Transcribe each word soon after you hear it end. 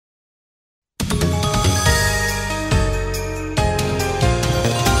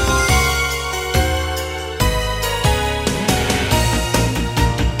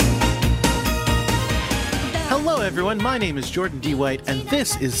My name is Jordan D. White, and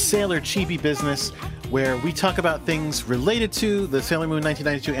this is Sailor Chibi Business, where we talk about things related to the Sailor Moon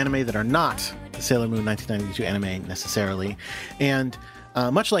 1992 anime that are not the Sailor Moon 1992 anime necessarily. And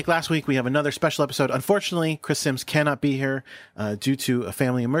much like last week, we have another special episode. Unfortunately, Chris Sims cannot be here due to a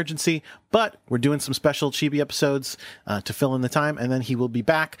family emergency, but we're doing some special Chibi episodes to fill in the time, and then he will be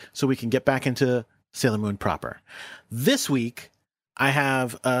back so we can get back into Sailor Moon proper. This week, I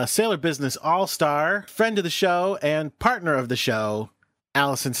have a Sailor Business all-star, friend of the show, and partner of the show,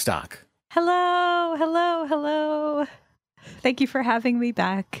 Allison Stock. Hello, hello, hello. Thank you for having me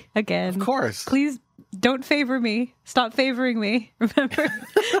back again. Of course. Please don't favor me. Stop favoring me. Remember?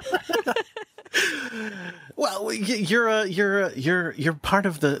 Well, you're part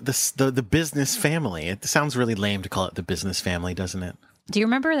of the business family. It sounds really lame to call it the business family, doesn't it? Do you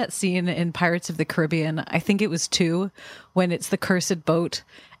remember that scene in Pirates of the Caribbean? I think it was 2, when it's the cursed boat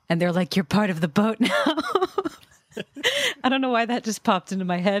and they're like, you're part of the boat now. I don't know why that just popped into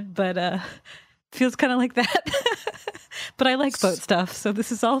my head, but feels kind of like that. But I like boat stuff, so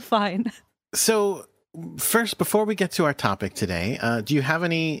this is all fine. So first, before we get to our topic today, do you have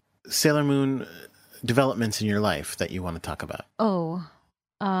any Sailor Moon developments in your life that you want to talk about?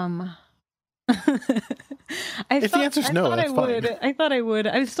 If the answer's no, that's fine. I thought I would.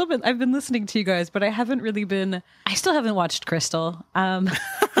 I've been listening to you guys, but I still haven't watched Crystal. They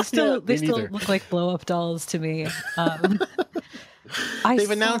still look like blow up dolls to me.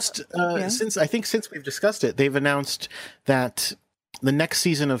 They've announced since we've discussed it, they've announced that the next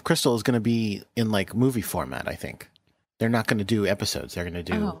season of Crystal is going to be in like movie format. I think they're not going to do episodes. They're going to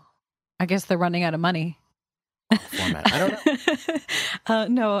do. I guess they're running out of money. Format. I don't know.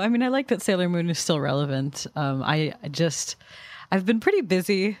 No, I mean, I like that Sailor Moon is still relevant. I've been pretty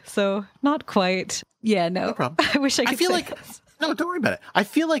busy, so not quite. Yeah, no problem. I wish I could. No, don't worry about it. I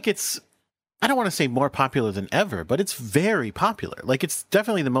feel like it's, I don't want to say more popular than ever, but it's very popular. Like, it's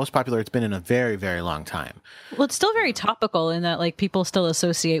definitely the most popular it's been in a very, very long time. Well, it's still very topical in that, like, people still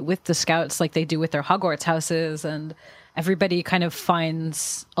associate with the Scouts like they do with their Hogwarts houses, and everybody kind of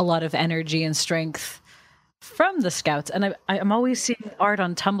finds a lot of energy and strength from the Scouts. And I'm always seeing art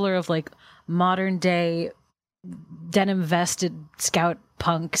on Tumblr of like modern day denim vested Scout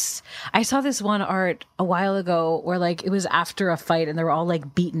punks. I saw this one art a while ago where like it was after a fight and they were all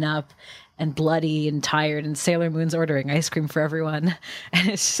like beaten up and bloody and tired, and Sailor Moon's ordering ice cream for everyone, and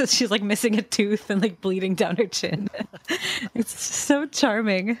it's just, she's like missing a tooth and like bleeding down her chin. It's so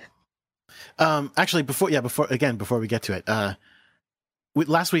charming. Actually, before we get to it,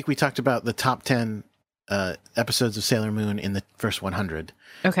 last week we talked about the top 10 episodes of Sailor Moon in the first 100.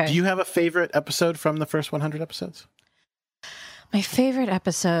 Okay. Do you have a favorite episode from the first 100 episodes? My favorite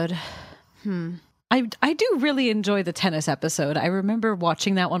episode? I do really enjoy the tennis episode. I remember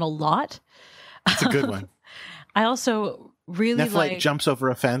watching that one a lot. It's a good one. I also really Nephilim jumps over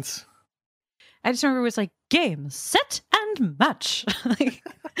a fence. I just remember it was like game, set, and match.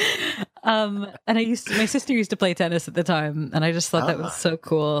 And my sister used to play tennis at the time, and I just thought that was so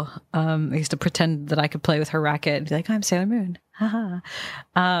cool. I used to pretend that I could play with her racket and be like, I'm Sailor Moon. Haha.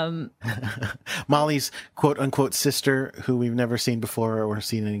 Molly's quote unquote sister, who we've never seen before or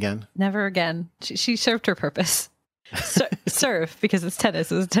seen again. Never again. She served her purpose. Serve, because it's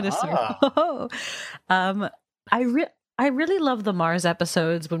tennis. It was a tennis serve. I really love the Mars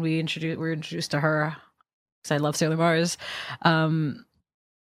episodes when we were introduced to her, because I love Sailor Mars.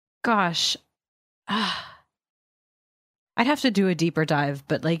 Gosh, I'd have to do a deeper dive,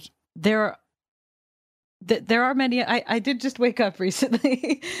 but like there are many. I did just wake up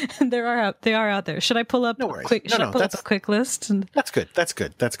recently, and they are out there. Should I pull up? No worries. Should I pull up a quick list? And That's good.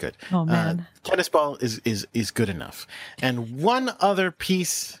 Oh man, Tennis Ball is good enough. And one other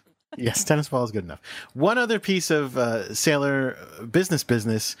piece. Yes, Tennis Ball is good enough. One other piece of Sailor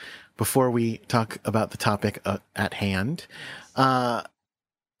business before we talk about the topic at hand.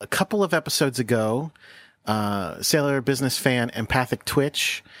 A couple of episodes ago, Sailor business fan Empathic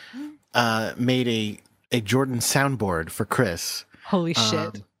Twitch made a Jordan soundboard for Chris. Holy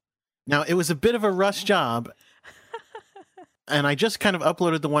shit. Now, it was a bit of a rush job, and I just kind of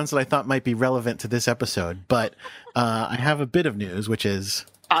uploaded the ones that I thought might be relevant to this episode, but I have a bit of news, which is...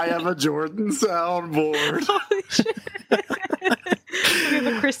 I have a Jordan soundboard. Holy shit. You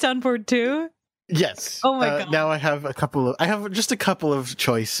have a Chris soundboard too? Yes. Oh my god. Now I have just a couple of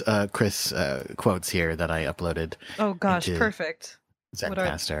choice Chris quotes here that I uploaded. Oh gosh, perfect.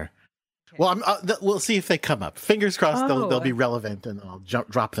 Zencastr. Well, we'll see if they come up. Fingers crossed they'll be relevant, and I'll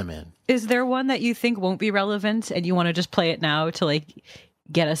drop them in. Is there one that you think won't be relevant and you want to just play it now to like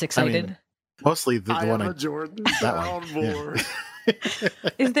get us excited? I mean, mostly the one I have a Jordan soundboard.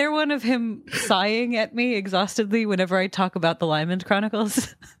 Is there one of him sighing at me exhaustedly whenever I talk about the Lyman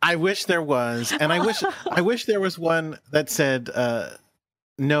Chronicles? I wish there was, and I wish there was one that said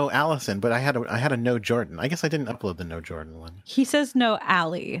no Allison, but I had a no Jordan. I guess I didn't upload the no Jordan one. He says no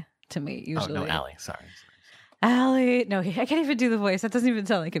Allie to me usually. Oh, no Allie. Sorry. Allie. No, I can't even do the voice. That doesn't even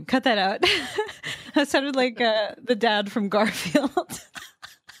sound like him. Cut that out. That sounded like the dad from Garfield.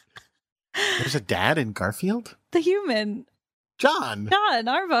 There's a dad in Garfield? The human. John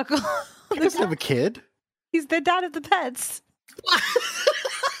Arbuckle. He doesn't have a kid. He's the dad of the pets.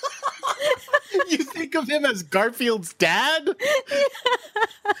 You think of him as Garfield's dad?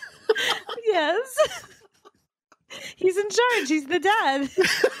 Yes. He's in charge. He's the dad.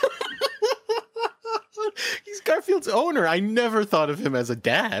 He's Garfield's owner. I never thought of him as a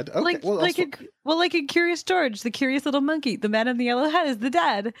dad. Okay, like in Curious George, the curious little monkey, the man in the yellow hat is the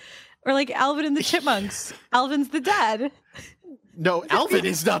dad. Or like Alvin and the Chipmunks. Alvin's the dad. No, Alvin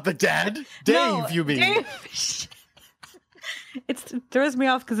is not the dad. Dave, you mean? Dave. It throws me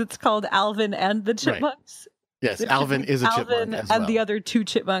off because it's called Alvin and the Chipmunks. Right. Yes, Alvin is a chipmunk Alvin as well. and the other two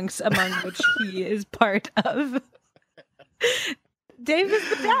chipmunks among which he is part of. Dave is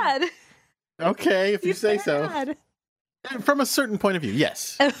the dad. Okay, if you say so. From a certain point of view,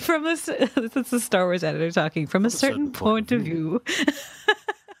 yes. This is the Star Wars editor talking. From a certain point of view.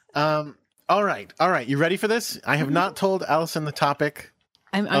 All right. You ready for this? I have not told Allison the topic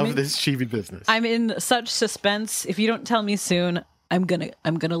of this chibi business. I'm in such suspense. If you don't tell me soon, I'm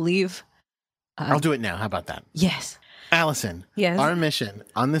gonna leave. I'll do it now. How about that? Yes. Allison, yes. Our mission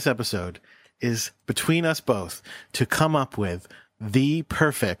on this episode is between us both to come up with the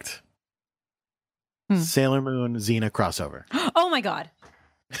perfect Sailor Moon Xena crossover. Oh my god.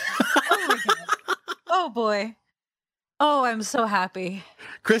 Oh my god. Oh boy. Oh, I'm so happy.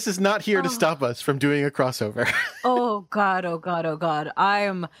 Chris is not here to stop us from doing a crossover. Oh god.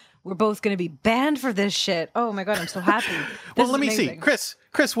 We're both going to be banned for this shit. Oh my god, I'm so happy. Well, let me see. Chris,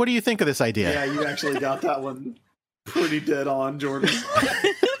 what do you think of this idea? Yeah, you actually got that one pretty dead on, Jordan.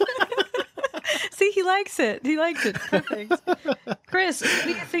 See, he likes it. Perfect. Chris, what do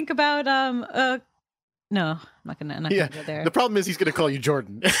you think about no, I'm not gonna go there. The problem is he's gonna call you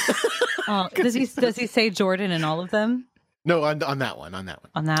Jordan. Does he say Jordan in all of them? No, on that one. On that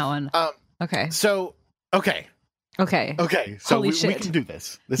one. Okay. So okay. So we can do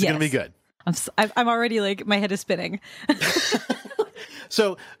this. This is gonna be good. I'm already like my head is spinning.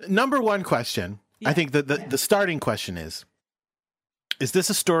 So number one question, I think the starting question is this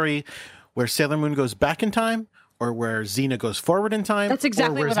a story where Sailor Moon goes back in time, or where Xena goes forward in time? That's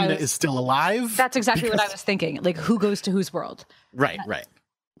exactly or where Xena is still alive? That's exactly what I was thinking. Like, who goes to whose world? Right.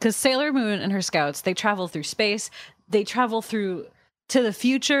 Because Sailor Moon and her scouts, they travel through space. They travel to the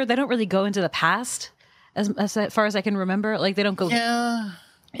future. They don't really go into the past, as far as I can remember. Like, they don't go. Yeah,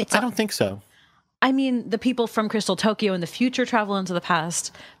 I don't think so. I mean, the people from Crystal Tokyo in the future travel into the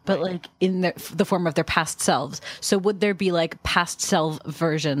past, but like in the form of their past selves. So would there be like past self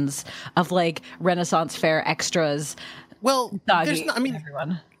versions of like Renaissance Fair extras? Well,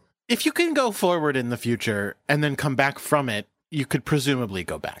 everyone. If you can go forward in the future and then come back from it, you could presumably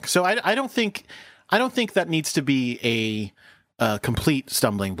go back. So I don't think that needs to be a complete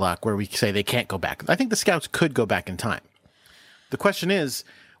stumbling block where we say they can't go back. I think the scouts could go back in time. The question is,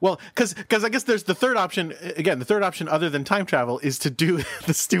 well, because I guess there's the third option. Again, the third option other than time travel is to do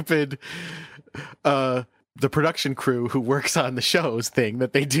the stupid, the production crew who works on the shows thing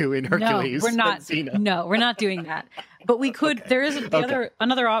that they do in Hercules. No, we're not. No, we're not doing that. But we could. Okay. There is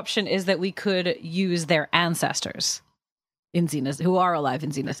another option is that we could use their ancestors in Xena's, who are alive in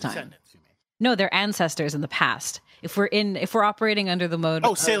Xena's time. No, they're ancestors in the past. If we're operating under the mode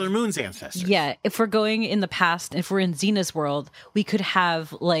of Sailor Moon's ancestors. Yeah, if we're going in the past, if we're in Xena's world, we could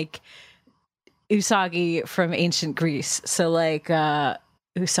have like Usagi from ancient Greece. So like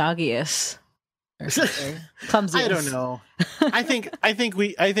Usagius or something. Clumsiest. I don't know. I think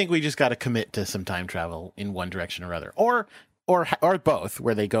we just got to commit to some time travel in one direction or other, or both,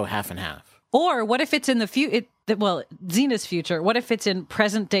 where they go half and half. Or what if it's in the future? Well, Xena's future. What if it's in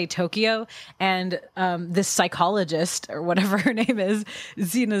present day Tokyo and this psychologist or whatever her name is,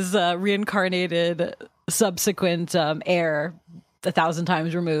 Xena's reincarnated subsequent heir, 1,000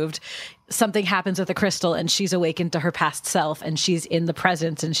 times removed. Something happens with a crystal and she's awakened to her past self and she's in the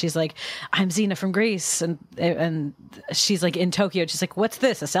present and she's like, I'm Xena from Greece, and she's like in Tokyo. She's like, what's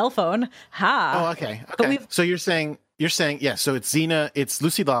this? A cell phone? Ha. Oh, okay. So you're saying yeah. So it's Xena. It's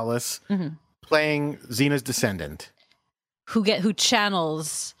Lucy Lawless playing Xena's descendant, who is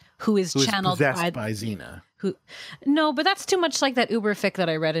channeled by Xena. No, but that's too much like that Uberfic that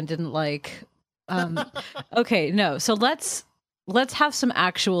I read and didn't like. Okay, no. So let's let's have some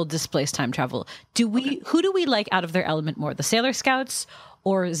actual displaced time travel. Who do we like out of their element more, the Sailor Scouts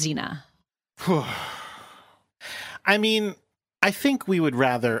or Xena? I mean, I think we would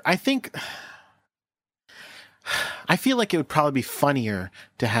rather. I feel like it would probably be funnier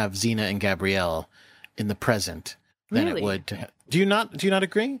to have Xena and Gabrielle in the present than it would to have. Do you not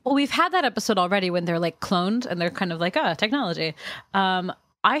agree? Well, we've had that episode already when they're like cloned and they're kind of like, technology.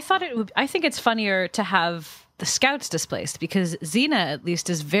 I think it's funnier to have the Scouts displaced because Xena at least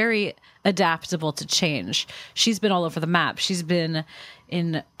is very adaptable to change. She's been all over the map. She's been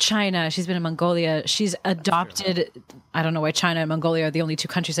in China. She's been in Mongolia. She's adopted. I don't know why China and Mongolia are the only two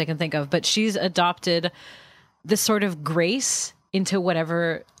countries I can think of, but she's adopted this sort of grace into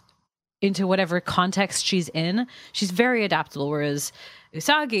whatever context she's in. She's very adaptable, whereas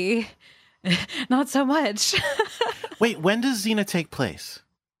Usagi, not so much. Wait, when does Xena take place?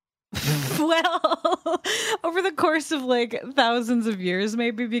 Well, over the course of like thousands of years,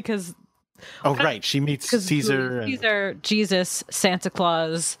 maybe, because right, she meets Caesar, Jesus, Santa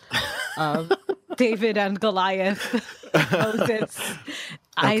Claus, David and Goliath, Moses,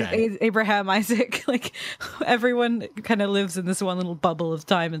 Abraham, Isaac. Like everyone kind of lives in this one little bubble of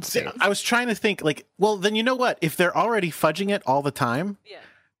time and space. I was trying to think, like, well, then you know what? If they're already fudging it all the time,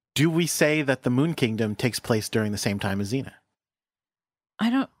 do we say that the Moon Kingdom takes place during the same time as Xena? I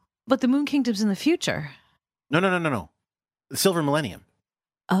don't. But the Moon Kingdom's in the future. No. The Silver Millennium.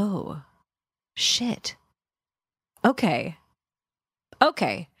 Oh, shit. Okay.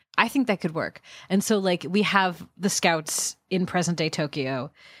 I think that could work. And so, like, we have the Scouts in present-day Tokyo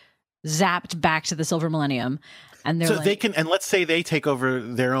zapped back to the Silver Millennium, and they're they can, and let's say they take over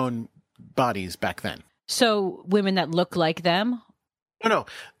their own bodies back then. So women that look like them. No.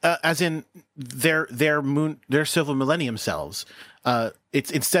 As in their Silver Millennium selves. It's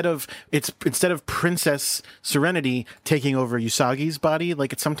instead of Princess Serenity taking over Usagi's body,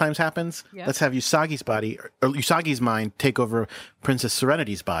 like it sometimes happens. Yeah. Let's have Usagi's body or Usagi's mind take over Princess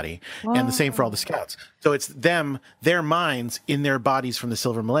Serenity's body, and the same for all the Scouts. So it's their minds in their bodies from the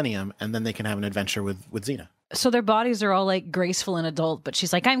Silver Millennium, and then they can have an adventure with Xena. So their bodies are all like graceful and adult, but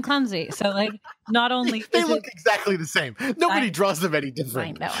she's like, I'm clumsy. So like, not only they look exactly the same. Nobody draws them any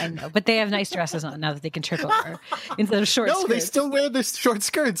different. I know, but they have nice dresses on now that they can trip over instead of short skirts. No, they still wear the short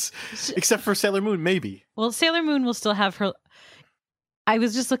skirts, except for Sailor Moon, maybe. Well, Sailor Moon will still have her. I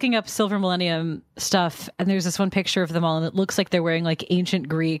was just looking up Silver Millennium stuff, and there's this one picture of them all, and it looks like they're wearing like ancient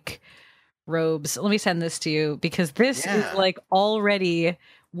Greek robes. Let me send this to you because this is like already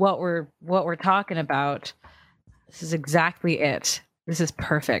what we're talking about. This is exactly it. This is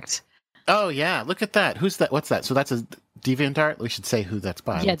perfect. Oh, yeah. Look at that. Who's that? What's that? So that's a DeviantArt? We should say who that's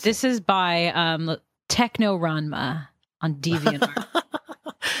by. Yeah, this is by Techno Ranma on DeviantArt.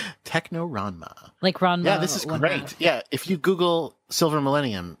 Techno Ranma. Like Ranma. Yeah, this is great. Yeah, if you Google Silver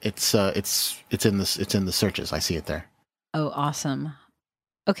Millennium, it's in the searches. I see it there. Oh, awesome.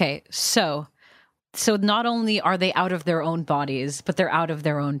 Okay, so not only are they out of their own bodies, but they're out of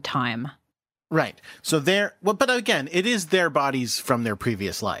their own time. Right. So but again, it is their bodies from their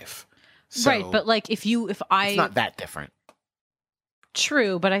previous life. So right, but like it's not that different.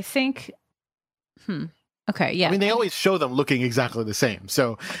 True, but I think okay, yeah. I mean, they always show them looking exactly the same.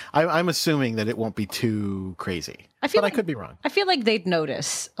 So I'm assuming that it won't be too crazy. I could be wrong. I feel like they'd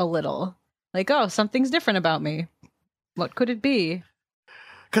notice a little. Like, oh, something's different about me. What could it be?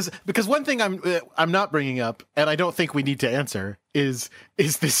 Because one thing I'm not bringing up, and I don't think we need to answer, is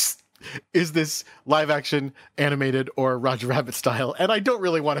this live action, animated, or Roger Rabbit style? And I don't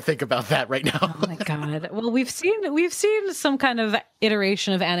really want to think about that right now. Oh my god! Well, we've seen some kind of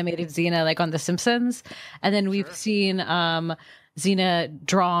iteration of animated Xena, like on The Simpsons, and then we've seen Xena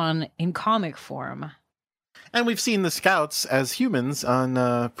drawn in comic form, and we've seen the Scouts as humans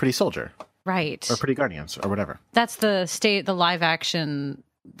on Pretty Soldier, right? Or Pretty Guardians, or whatever. That's the live action.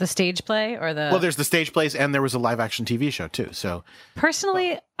 The stage play or the... Well, there's the stage plays and there was a live action TV show too. So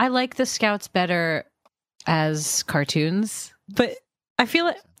personally, I like the Scouts better as cartoons, but I feel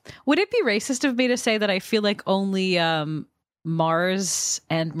like, would it be racist of me to say that I feel like only Mars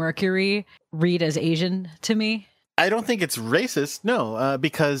and Mercury read as Asian to me? I don't think it's racist. No,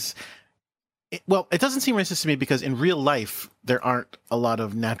 because it doesn't seem racist to me because in real life, there aren't a lot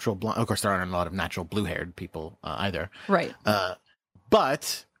of natural blonde. Of course, there aren't a lot of natural blue haired people either. Right.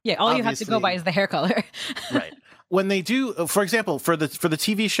 But yeah, all you have to go by is the hair color. Right. When they do, for example, for the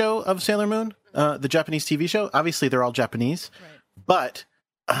TV show of Sailor Moon, the Japanese TV show, obviously they're all Japanese. Right. But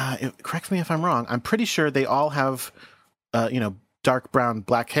correct me if I'm wrong. I'm pretty sure they all have, dark brown,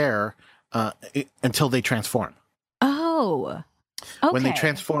 black hair until they transform. Oh. Okay. When they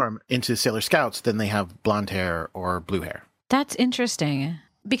transform into Sailor Scouts, then they have blonde hair or blue hair. That's interesting.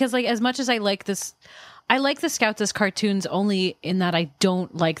 Because like as much as I like this, I like the Scouts as cartoons only in that I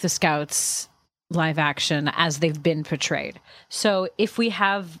don't like the Scouts live action as they've been portrayed. So if we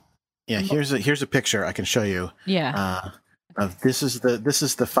have here's a picture I can show you. This is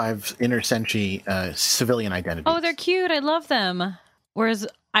the 5 inner century civilian identities. Oh, they're cute. I love them. Whereas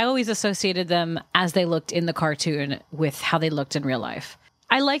I always associated them as they looked in the cartoon with how they looked in real life.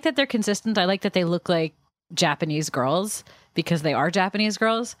 I like that they're consistent. I like that they look like Japanese girls because they are Japanese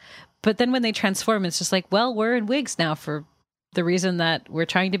girls. But then when they transform, it's just like, well, we're in wigs now for the reason that we're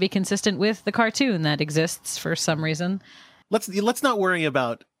trying to be consistent with the cartoon that exists for some reason. Let's not worry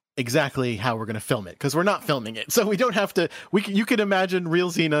about exactly how we're going to film it because we're not filming it, so we don't have to. You can imagine real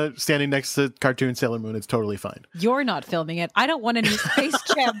Xena standing next to cartoon Sailor Moon. It's totally fine. You're not filming it. I don't want any Space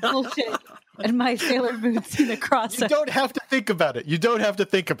Jam bullshit and my Sailor Moon Xena crossover. You don't have to think about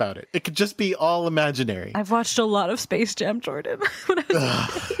it. It could just be all imaginary. I've watched a lot of Space Jam, Jordan. When I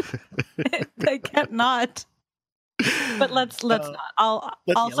was I can't not. But let's not.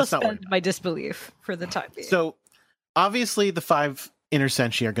 I'll suspend my disbelief for the time being. So obviously the 5 inner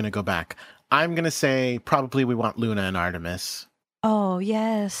senshi are going to go back. I'm going to say probably we want Luna and Artemis. Oh,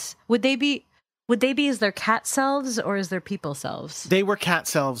 yes. Would they be as their cat selves or as their people selves? They were cat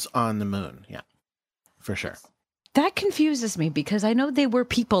selves on the moon. Yeah, for sure. That confuses me because I know they were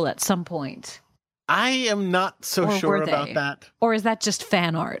people at some point. I am not so sure about that. Or is that just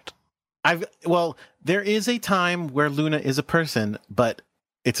fan art? There is a time where Luna is a person, but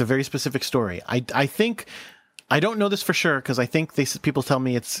it's a very specific story. I think I don't know this for sure because I think people tell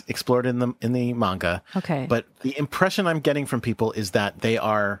me it's explored in the manga. Okay. But the impression I'm getting from people is that they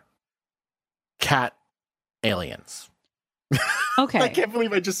are cat aliens. Okay. I can't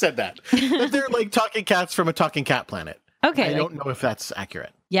believe I just said that. That they're like talking cats from a talking cat planet. Okay. I don't know if that's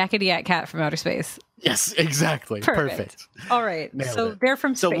accurate. Yakety yak cat from outer space. Yes, exactly. Perfect. All right. Nailed it. They're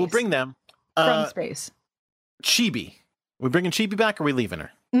from space. So we'll bring them. From space. Chibi. We bringing Chibi back or are we leaving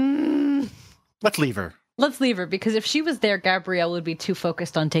her? Let's leave her. Let's leave her because if she was there, Gabrielle would be too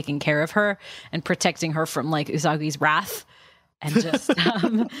focused on taking care of her and protecting her from like Usagi's wrath. And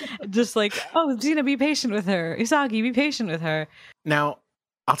just like, oh, Xena, be patient with her. Usagi, be patient with her. Now,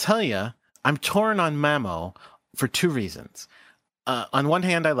 I'll tell you, I'm torn on Mamo for 2 reasons. On one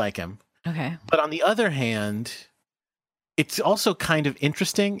hand, I like him. Okay. But on the other hand, it's also kind of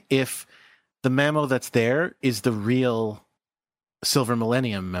interesting if the Mamo that's there is the real Silver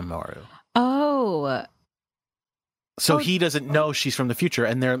Millennium Mamoru. Oh. So he doesn't know she's from the future,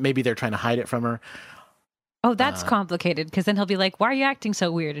 and maybe they're trying to hide it from her. Oh, that's complicated, because then he'll be like, why are you acting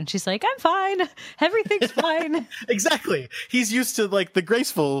so weird? And she's like, I'm fine. Everything's fine. Exactly. He's used to, like, the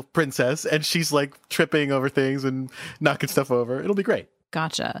graceful princess, and she's, like, tripping over things and knocking stuff over. It'll be great.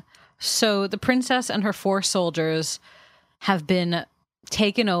 Gotcha. So the princess and her 4 soldiers have been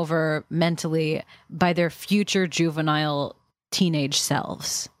taken over mentally by their future juvenile teenage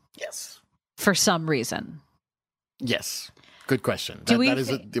selves. Yes. For some reason. Yes. Good question. We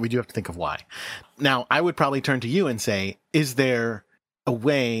do have to think of why. Now, I would probably turn to you and say, is there a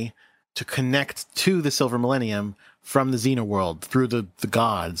way to connect to the Silver Millennium from the Xena world through the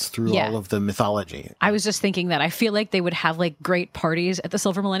gods, through all of the mythology? I was just thinking that I feel like they would have like great parties at the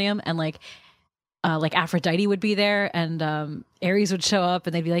Silver Millennium, and like Aphrodite would be there, and Ares would show up,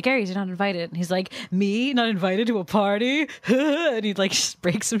 and they'd be like, Ares, you're not invited. And he's like, me? Not invited to a party? And he'd like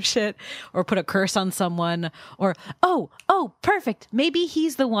break some shit or put a curse on someone, or, oh, perfect. Maybe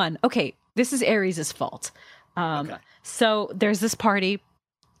he's the one. Okay, this is Ares' fault. So there's this party.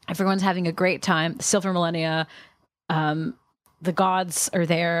 Everyone's having a great time. Silver Millennia. The gods are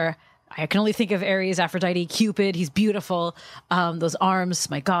there. I can only think of Ares, Aphrodite, Cupid. He's beautiful. Those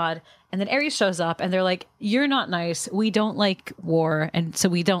arms, my God. And then Ares shows up and they're like, you're not nice. We don't like war. And so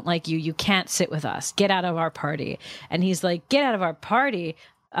we don't like you. You can't sit with us. Get out of our party. And he's like, get out of our party.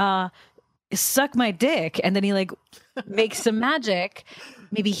 Suck my dick. And then he like makes some magic.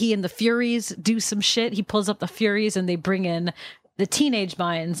 Maybe he and the Furies do some shit. He pulls up the Furies and they bring in the teenage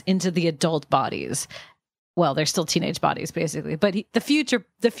minds into the adult bodies. Well, they're still teenage bodies, basically, but the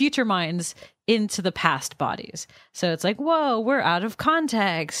future minds into the past bodies. So it's like, whoa, we're out of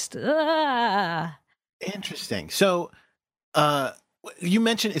context. Interesting. So, you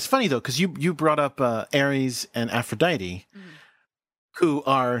mentioned, it's funny though, because you brought up Ares and Aphrodite, who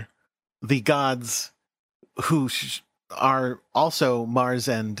are the gods who are also Mars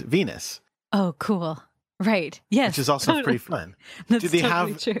and Venus. Oh, cool. Right. Yes. Which is also pretty fun. That's Do they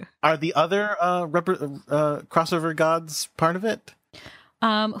totally have? True. Are the other crossover gods part of it?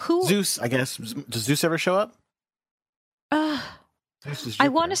 Who? Zeus, I guess. Does Zeus ever show up? I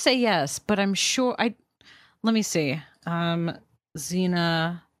want to say yes, but I'm sure. Let me see.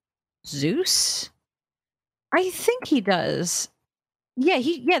 Xena, Zeus? I think he does. Yeah,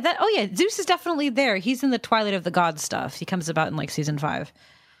 Zeus is definitely there. He's in the Twilight of the Gods stuff. He comes about in like season 5.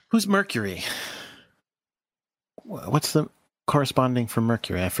 Who's Mercury? What's the corresponding for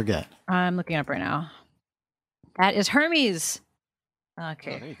Mercury? I forget. I'm looking up right now. That is Hermes.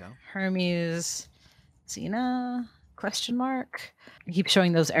 Okay. Oh, there you go. Hermes, Xena, question mark. I keep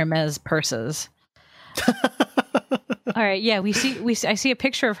showing those Hermes purses. All right, yeah, I see a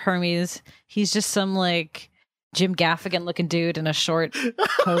picture of Hermes. He's just some like Jim Gaffigan looking dude in a short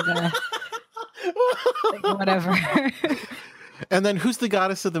toga. Like, whatever. And then who's the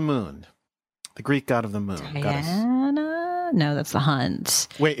goddess of the moon? The Greek god of the moon. Diana? No, that's the Huns.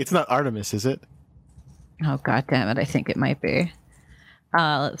 Wait, it's not Artemis, is it? Oh, god damn it. I think it might be.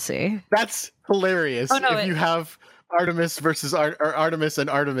 Let's see. That's hilarious. Oh, no, you have Artemis versus Artemis and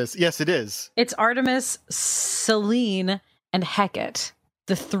Artemis. Yes, it is. It's Artemis, Selene, and Hecate,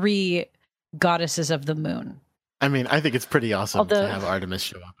 the 3 goddesses of the moon. I mean, I think it's pretty awesome to have Artemis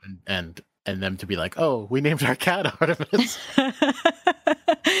show up and them to be like, oh, we named our cat Artemis.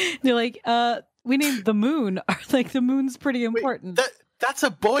 They're like, we named the moon. Like, the moon's pretty important. Wait, that's a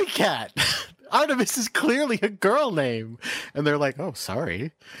boy cat. Artemis is clearly a girl name. And they're like, oh,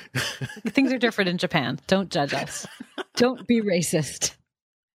 sorry. Things are different in Japan. Don't judge us. Don't be racist.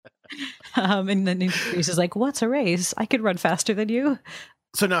 And then Greece is like, what's a race? I could run faster than you.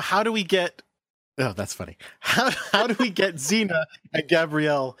 So now how do we get... Oh, that's funny. How do we get Xena and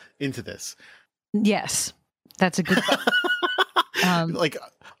Gabrielle into this? Yes, that's a good point. Like,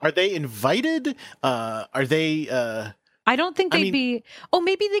 are they invited? Are they... I don't think they'd be... Oh,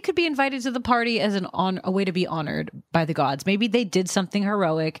 maybe they could be invited to the party as a way to be honored by the gods. Maybe they did something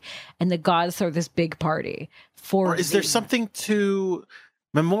heroic and the gods throw this big party for... Or is there something to...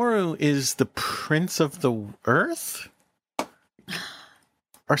 Mamoru is the prince of the earth?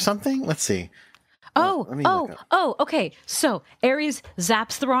 Or something? Let's see. Okay. So Ares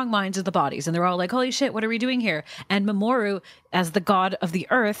zaps the wrong minds of the bodies, and they're all like, holy shit, what are we doing here? And Mamoru, as the god of the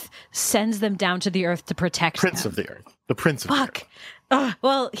earth, sends them down to the earth to protect them. Of the earth. The prince of the earth.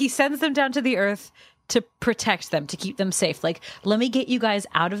 Well, he sends them down to the earth to protect them, to keep them safe. Like, let me get you guys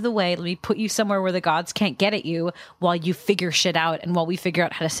out of the way. Let me put you somewhere where the gods can't get at you while you figure shit out and while we figure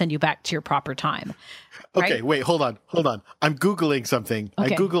out how to send you back to your proper time. Okay, right? wait, hold on. I'm Googling something.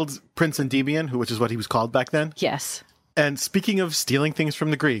 Okay. I Googled Prince Endymion, which is what he was called back then. Yes. And speaking of stealing things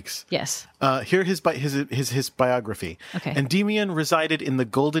from the Greeks. Yes. Here his biography. Okay. Endymion resided in the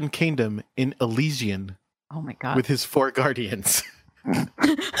Golden Kingdom in Elysian. Oh my God. With his 4 guardians.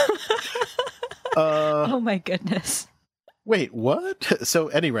 Oh my goodness. Wait, what? So,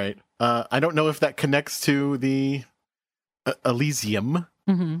 at any rate, I don't know if that connects to the Elysium,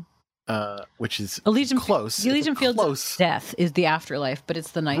 which is close. The Elysium Fields of Death is the afterlife, but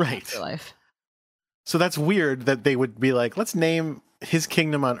it's the night afterlife. So that's weird that they would be like, let's name his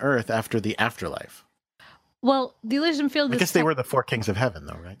kingdom on Earth after the afterlife. Well, the Elysium Fields... I guess they were the 4 kings of heaven,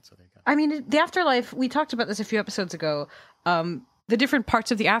 though, right? So I mean, the afterlife, we talked about this a few episodes ago. The different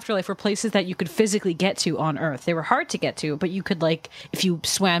parts of the afterlife were places that you could physically get to on Earth. They were hard to get to, but you could, like, if you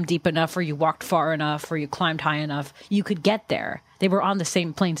swam deep enough or you walked far enough or you climbed high enough, you could get there. They were on the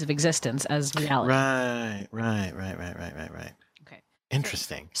same planes of existence as reality. Right. Okay.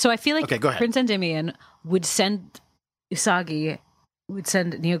 Interesting. So I feel like go ahead. Prince Endymion would send Queen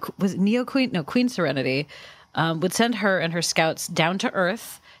Serenity, would send her and her scouts down to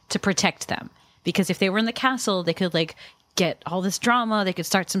Earth to protect them. Because if they were in the castle, they could, like, get all this drama, they could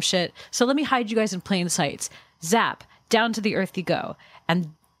start some shit. So let me hide you guys in plain sight. Zap, down to the earth you go.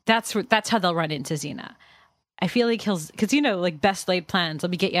 And that's how they'll run into Xena. I feel like because, like, best laid plans, let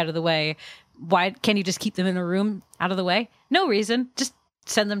me get you out of the way. Why can't you just keep them in the room out of the way? No reason. Just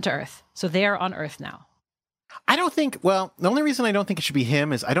send them to Earth. So they are on Earth now. The only reason I don't think it should be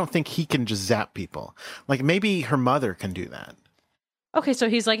him is I don't think he can just zap people. Like, maybe her mother can do that. Okay, so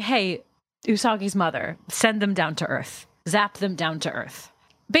he's like, hey, Usagi's mother, send them down to Earth. Zap them down to Earth.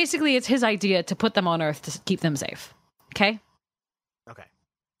 Basically, it's his idea to put them on Earth to keep them safe. Okay?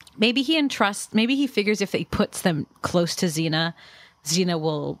 Maybe he figures if he puts them close to Xena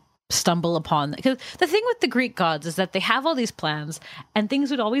will stumble upon them. Because the thing with the Greek gods is that they have all these plans, and things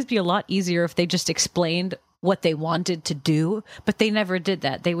would always be a lot easier if they just explained what they wanted to do, but they never did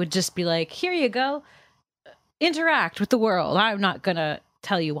that. They would just be like, here you go, interact with the world. I'm not gonna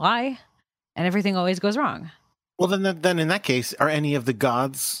tell you why. And everything always goes wrong. Well, then in that case, are any of the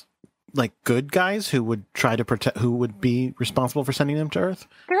gods like good guys who would try to protect, who would be responsible for sending them to Earth?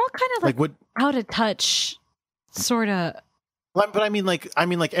 They're all kind of like out of touch, sort of. But I mean, like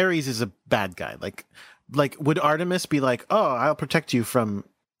Ares is a bad guy. Like, like, would Artemis be like, oh, I'll protect you from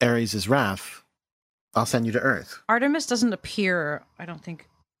Ares' wrath. I'll send you to Earth. Artemis doesn't appear, I don't think.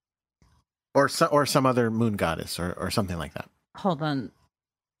 Or some other moon goddess or something like that. Hold on.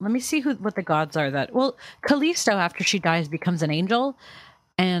 Let me see what the gods are that. Well, Callisto, after she dies, becomes an angel.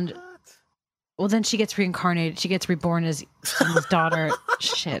 And, well, then she gets reincarnated. She gets reborn as his daughter.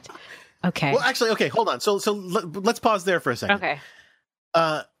 Shit. Okay. Well, actually, okay, hold on. So let's pause there for a second. Okay.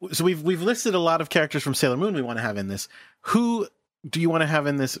 So we've listed a lot of characters from Sailor Moon we want to have in this. Who do you want to have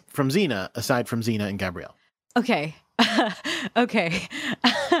in this from Xena, aside from Xena and Gabrielle? Okay. Okay.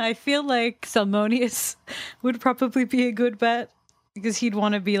 I feel like Salmonius would probably be a good bet because he'd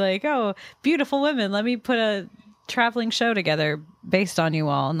want to be like, oh, beautiful women, let me put a traveling show together based on you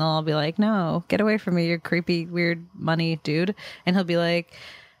all. And they'll all be like, no, get away from me, you creepy, weird money dude. And he'll be like,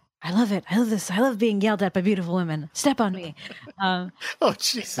 I love it. I love this. I love being yelled at by beautiful women. Step on me. Oh,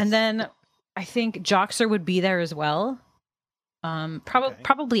 Jesus. And then I think Joxer would be there as well.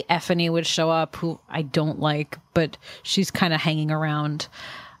 Probably Effany would show up, who I don't like, but she's kind of hanging around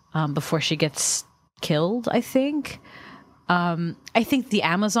before she gets killed, I think. I think the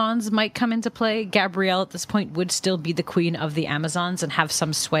Amazons might come into play. Gabrielle at this point would still be the queen of the Amazons and have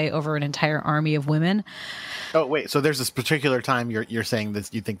some sway over an entire army of women. Oh, wait. So there's this particular time you're saying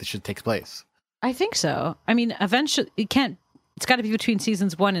that you think this should take place? I think so. I mean, eventually, it's got to be between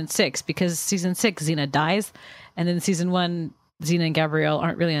seasons 1 and 6, because season 6, Xena dies, and then season 1, Xena and Gabrielle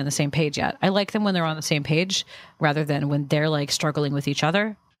aren't really on the same page yet. I like them when they're on the same page rather than when they're like struggling with each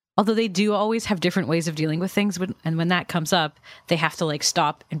other. Although they do always have different ways of dealing with things. And when that comes up, they have to like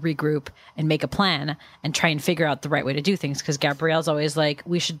stop and regroup and make a plan and try and figure out the right way to do things. Because Gabrielle's always like,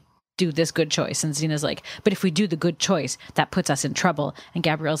 we should do this good choice. And Xena's like, but if we do the good choice, that puts us in trouble. And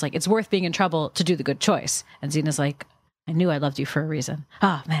Gabrielle's like, it's worth being in trouble to do the good choice. And Xena's like, I knew I loved you for a reason.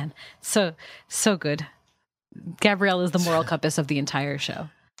 Oh, man. So good. Gabrielle is the moral compass of the entire show.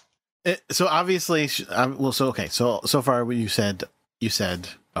 So obviously, so far you said,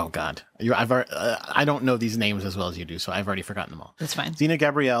 oh God, I don't know these names as well as you do, so I've already forgotten them all. That's fine. Xena,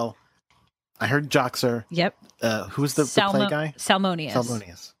 Gabrielle. I heard Joxer. Yep. Who's the play guy?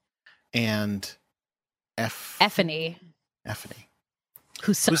 Salmonius. And Effany.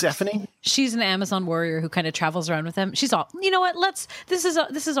 Who's Effany? She's an Amazon warrior who kind of travels around with them. She's all, you know what? This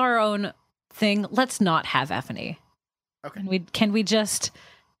is our own thing. Let's not have Effany. Okay.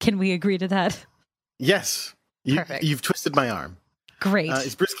 Can we agree to that? Yes. Perfect. You've twisted my arm. Great.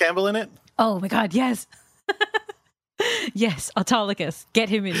 Is Bruce Campbell in it? Oh my God, yes. Yes, Autolycus. Get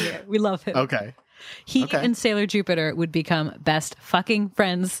him in here. We love him. Okay. He and Sailor Jupiter would become best fucking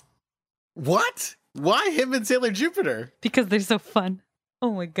friends. What? Why him and Sailor Jupiter? Because they're so fun.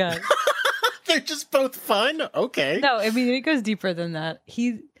 Oh my God. They're just both fun? Okay. No, I mean, it goes deeper than that.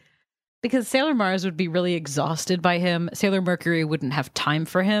 Because Sailor Mars would be really exhausted by him. Sailor Mercury wouldn't have time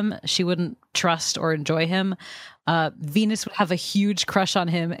for him. She wouldn't trust or enjoy him. Venus would have a huge crush on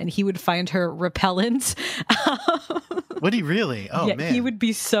him, and he would find her repellent. Would he really? Oh, yeah, man. He would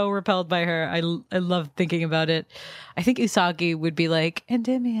be so repelled by her. I love thinking about it. I think Usagi would be like,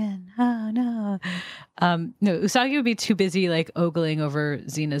 Endymion, oh no. No, Usagi would be too busy like ogling over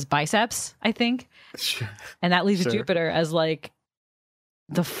Xena's biceps, I think. Sure. And that leaves Jupiter as like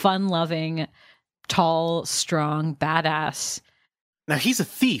the fun-loving, tall, strong, badass. Now, he's a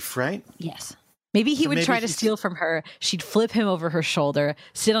thief, right? Yes. Maybe he would try to steal from her. She'd flip him over her shoulder,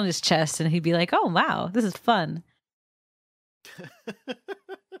 sit on his chest, and he'd be like, oh, wow, this is fun.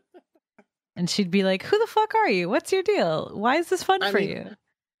 And she'd be like, who the fuck are you? What's your deal? Why is this fun for you?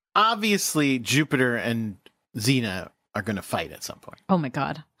 Obviously, Jupiter and Xena are going to fight at some point. Oh, my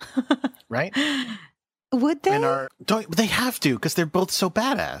God. Right? Would they? They have to, because they're both so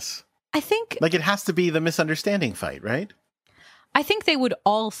badass. I think... Like, it has to be the misunderstanding fight, right? I think they would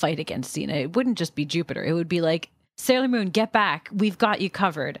all fight against Xena. It wouldn't just be Jupiter. It would be like, Sailor Moon, get back. We've got you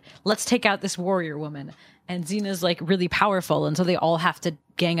covered. Let's take out this warrior woman. And Xena's like really powerful, and so they all have to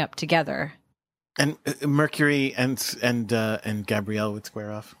gang up together. And Mercury and Gabrielle would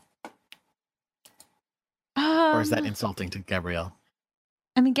square off? Or is that insulting to Gabrielle?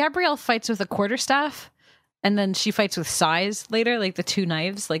 I mean, Gabrielle fights with a quarterstaff, and then she fights with sais later, like the two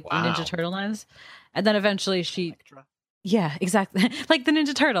knives, like the Ninja Turtle knives. And then eventually she... Electra. Yeah, exactly. Like the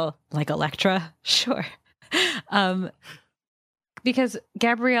Ninja Turtle. Like Elektra. Sure. Because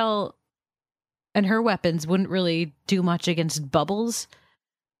Gabrielle and her weapons wouldn't really do much against bubbles.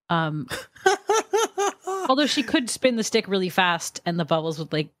 Although she could spin the stick really fast and the bubbles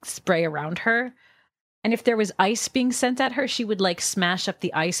would like spray around her. And if there was ice being sent at her, she would like smash up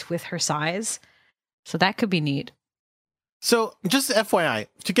the ice with her sais. So that could be neat. So, just FYI,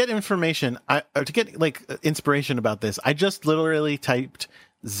 to get information, or to get like inspiration about this, I just literally typed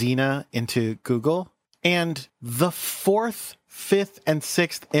Xena into Google, and the 4th, 5th, and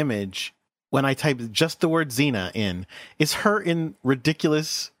 6th image, when I type just the word Xena in, is her in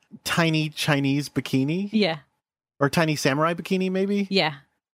ridiculous tiny Chinese bikini. Yeah. Or tiny samurai bikini, maybe? Yeah.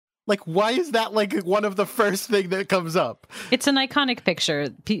 Like, why is that like one of the first thing that comes up? It's an iconic picture.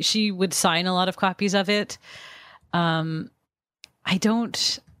 She would sign a lot of copies of it. I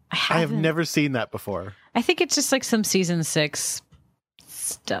have never seen that before. I think it's just like some season 6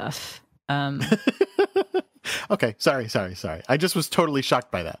 stuff. Okay, sorry. I just was totally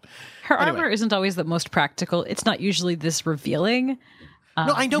shocked by that. Her armor isn't always the most practical. It's not usually this revealing.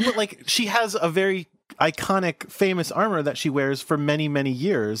 No, I know, but like she has a very iconic, famous armor that she wears for many, many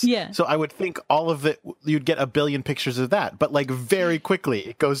years. Yeah. So I would think all of it, you'd get a billion pictures of that. But like very quickly,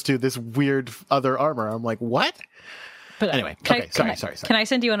 it goes to this weird other armor. I'm like, what? But anyway, sorry. Can I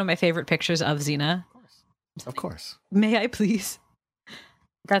send you one of my favorite pictures of Xena? Of course. May I please?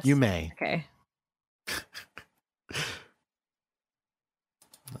 You may. Okay.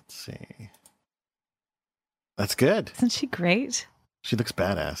 Let's see. That's good. Isn't she great? She looks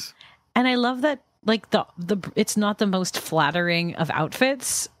badass. And I love that, like, the it's not the most flattering of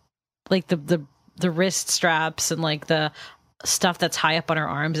outfits. Like the wrist straps and like the stuff that's high up on her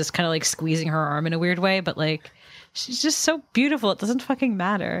arms is kind of like squeezing her arm in a weird way, but like she's just so beautiful. It doesn't fucking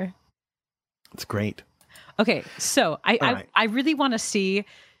matter. It's great. Okay, so I really want to see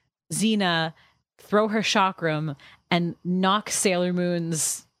Xena throw her chakram and knock Sailor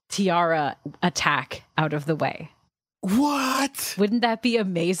Moon's tiara attack out of the way. What? Wouldn't that be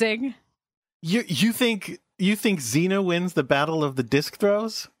amazing? You think Xena wins the battle of the disc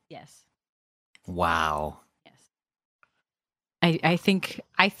throws? Yes. Wow. Yes. I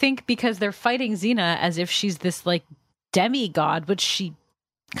think because they're fighting Xena as if she's this like demigod, which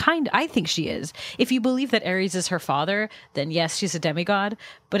I think she is. If you believe that Ares is her father, then yes, she's a demigod,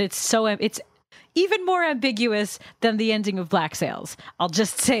 but it's even more ambiguous than the ending of Black Sails. I'll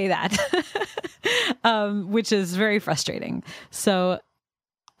just say that, which is very frustrating. So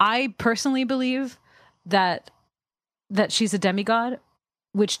I personally believe that she's a demigod,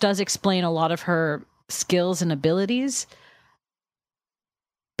 which does explain a lot of her skills and abilities.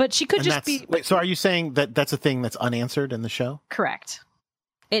 But she could just be... Wait, so are you saying that that's a thing that's unanswered in the show? Correct.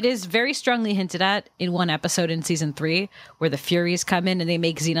 It is very strongly hinted at in one episode in season 3 where the Furies come in and they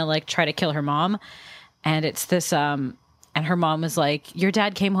make Xena like try to kill her mom. And it's this, and her mom was like, your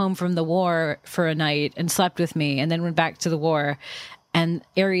dad came home from the war for a night and slept with me and then went back to the war. And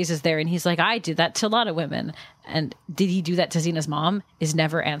Ares is there and he's like, I did that to a lot of women. And did he do that to Xena's mom is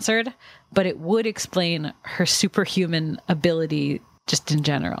never answered, but it would explain her superhuman ability just in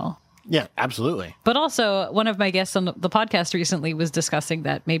general. Yeah, absolutely. But also, one of my guests on the podcast recently was discussing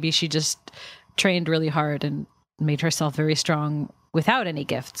that maybe she just trained really hard and made herself very strong without any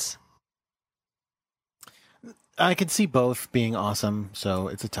gifts. I could see both being awesome, so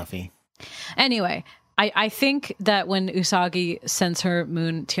it's a toughie. Anyway, I think that when Usagi sends her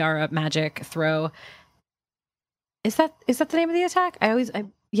moon tiara magic throw, is that the name of the attack?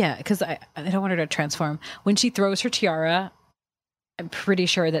 Because I don't want her to transform. When she throws her tiara, I'm pretty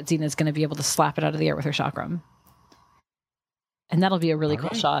sure that Xena's going to be able to slap it out of the air with her chakram. And that'll be a really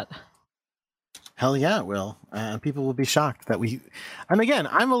cool shot. Hell yeah, it will. People will be shocked that and again,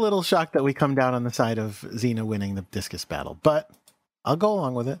 I'm a little shocked that we come down on the side of Xena winning the discus battle, but I'll go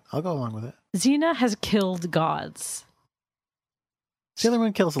along with it. Xena has killed gods. Sailor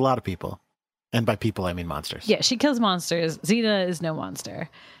Moon kills a lot of people. And by people, I mean monsters. Yeah, she kills monsters. Xena is no monster.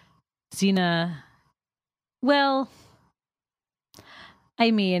 Xena, well... I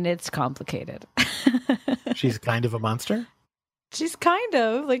mean, it's complicated. She's kind of a monster? She's kind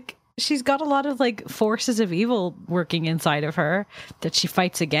of like, she's got a lot of like forces of evil working inside of her that she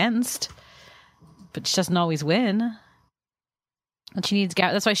fights against, but she doesn't always win. And she needs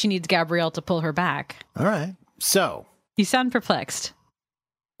that's why she needs Gabrielle to pull her back. All right. So you sound perplexed.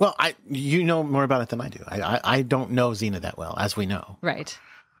 Well, you know more about it than I do. I don't know Xena that well, as we know. Right.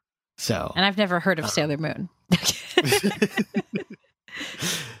 So, and I've never heard of Sailor Moon.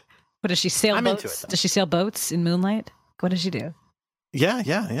 What does she sail I'm boats? into it, does she sail boats in moonlight? What does she do?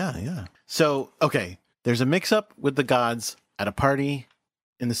 Yeah. So, okay, there's a mix-up with the gods at a party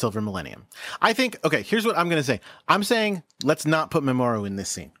in the Silver Millennium. I think, okay, here's what I'm going to say. I'm saying let's not put Mamoru in this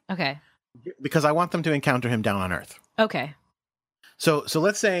scene. Okay. Because I want them to encounter him down on Earth. Okay. So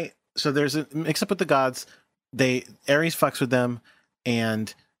let's say, there's a mix-up with the gods. Ares fucks with them,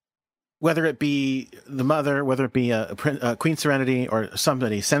 and whether it be the mother, whether it be a Queen Serenity or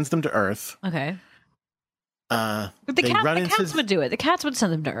somebody, sends them to Earth. Okay. But the they run into cats would do it. The cats would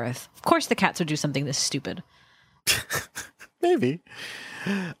send them to Earth. Of course the cats would do something this stupid. maybe.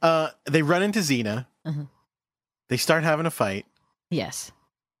 They run into Xena. Mm-hmm. They start having a fight. Yes.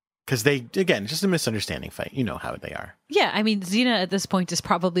 Because again, just a misunderstanding fight. You know how they are. Yeah, I mean, Xena at this point is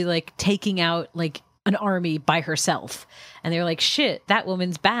probably like taking out like an army by herself. And they're like, shit, that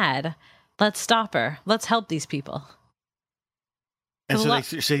woman's bad. Let's stop her. Let's help these people. And so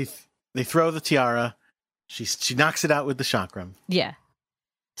they throw the tiara. She knocks it out with the chakram. Yeah.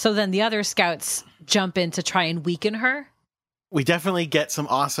 So then the other scouts jump in to try and weaken her. We definitely get some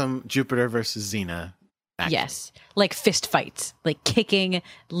awesome Jupiter versus Xena action. Yes. Like fist fights, like kicking,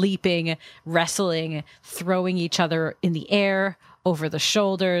 leaping, wrestling, throwing each other in the air, over the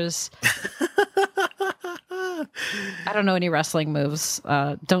shoulders. I don't know any wrestling moves.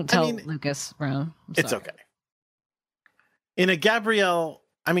 Don't tell Lucas, Brown. It's okay. In a Gabrielle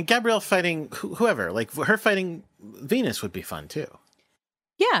fighting whoever, like her fighting Venus would be fun too.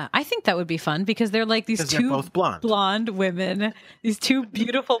 Yeah, I think that would be fun because they're like these two both blonde women, these two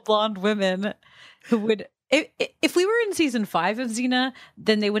beautiful blonde women who would, if we were in season 5 of Xena,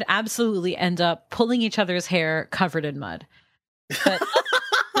 then they would absolutely end up pulling each other's hair covered in mud. But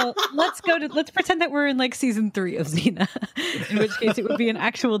so let's pretend that we're in like season 3 of Xena, in which case it would be an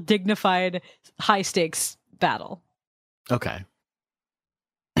actual dignified, high stakes battle. Okay.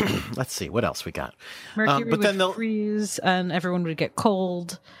 Let's see what else we got. Mercury would freeze, and everyone would get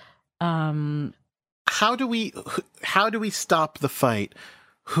cold. How do we stop the fight?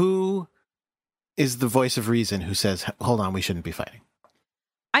 Who is the voice of reason who says, "Hold on, we shouldn't be fighting"?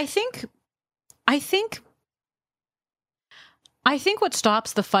 I think what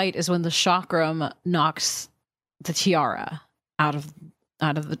stops the fight is when the chakram knocks the tiara out of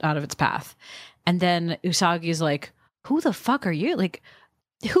its path, and then Usagi's like, "Who the fuck are you?" Like,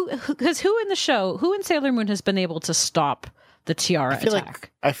 who in the show, who in Sailor Moon has been able to stop the tiara attack?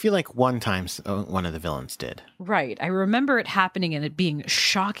 I feel like one time one of the villains did. Right. I remember it happening and it being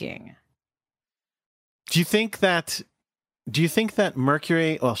shocking. Do you think that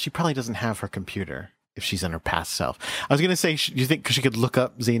Mercury, well, she probably doesn't have her computer if she's in her past self. I was going to say, do you think she could look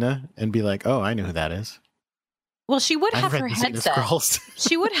up Xena and be like, "Oh, I know who that is"? Well, she would have her headset.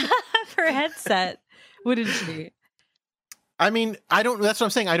 She would have her headset, wouldn't she? I mean, that's what I'm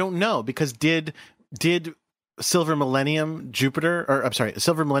saying. I don't know, because did Silver Millennium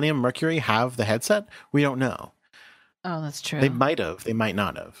Mercury have the headset? We don't know. Oh, that's true. They might have. They might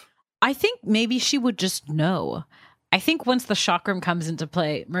not have. I think maybe she would just know. I think once the chakram comes into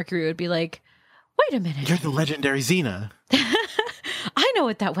play, Mercury would be like, "Wait a minute. You're the legendary Xena." I know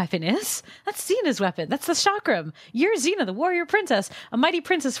what that weapon is. That's Xena's weapon. That's the chakram. You're Xena, the warrior princess, a mighty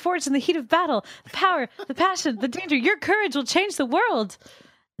princess forged in the heat of battle. The power, the passion, the danger, your courage will change the world.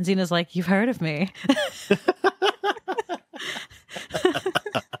 And Xena's like, "You've heard of me."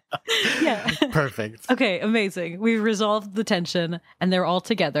 Yeah. Perfect. Okay, amazing. We've resolved the tension and they're all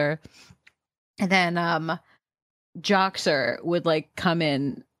together. And then Joxer would like come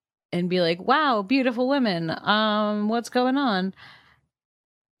in and be like, "Wow, beautiful women. What's going on?"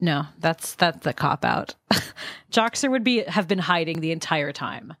 No, that's the cop out. Joxer would have been hiding the entire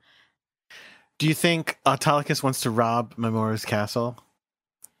time. Do you think Autolycus wants to rob Mamoru's castle?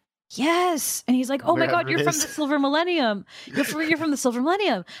 Yes. And he's like, "Oh my God, you're from the Silver Millennium. You're from the Silver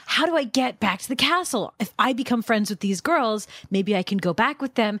Millennium. How do I get back to the castle? If I become friends with these girls, maybe I can go back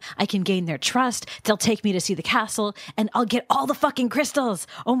with them. I can gain their trust. They'll take me to see the castle and I'll get all the fucking crystals.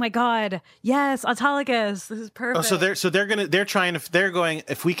 Oh my God. Yes, Autolycus. This is perfect." Oh, they're going,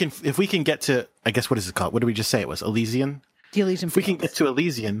 if we can get to, I guess, what is it called? What did we just say it was? Elysian? The Elysian If we can get to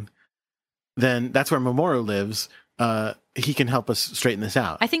Elysian, then that's where Mamoru lives. He can help us straighten this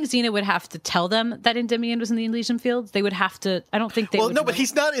out. I think Xena would have to tell them that Endymion was in the Elysian Fields. They would have to. I don't think they. Well, would no, but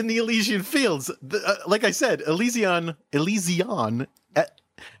he's not in the Elysian Fields. Like I said, Elysian,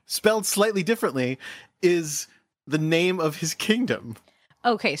 spelled slightly differently, is the name of his kingdom.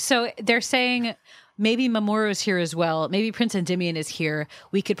 Okay, so they're saying maybe Mamoru's here as well. Maybe Prince Endymion is here.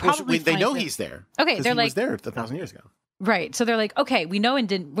 We could probably. They know he's there. Okay, they're like, was there 1,000 years ago. Right. So they're like, "Okay, we know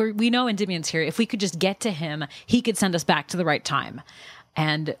Endymion's here. If we could just get to him, he could send us back to the right time."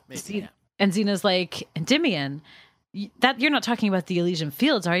 And Xena's like, "Endymion, that you're not talking about the Elysian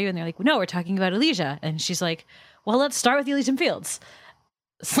Fields, are you?" And they're like, "No, we're talking about Elysia." And she's like, "Well, let's start with the Elysian Fields."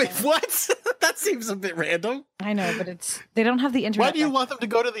 So, wait, what? That seems a bit random. I know, but they don't have the internet. Why do you want them to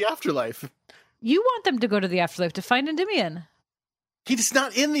go to the afterlife? You want them to go to the afterlife to find Endymion. He's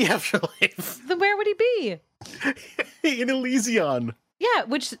not in the afterlife. Then where would he be? In Elysian. Yeah,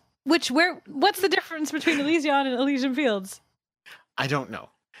 what's the difference between Elysian and Elysian Fields? I don't know.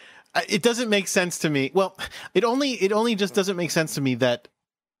 It doesn't make sense to me. Well, it only just doesn't make sense to me that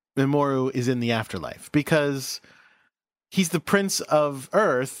Memoru is in the afterlife, because he's the Prince of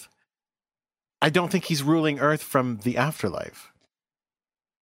Earth. I don't think he's ruling Earth from the afterlife.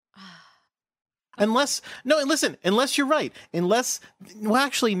 Unless you're right. Well,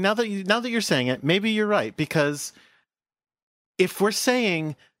 actually, now that you're saying it, maybe you're right, because if we're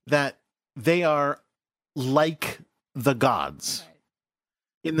saying that they are like the gods,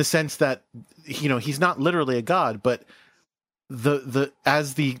 in the sense that, he's not literally a god, but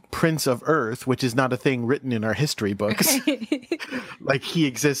as the Prince of Earth, which is not a thing written in our history books, like he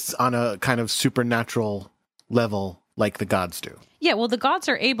exists on a kind of supernatural level like the gods do. Yeah, well, the gods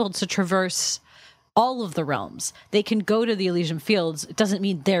are able to traverse all of the realms. They can go to the Elysian Fields. It doesn't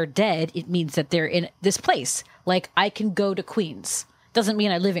mean they're dead. It means that they're in this place. Like, I can go to Queens. Doesn't mean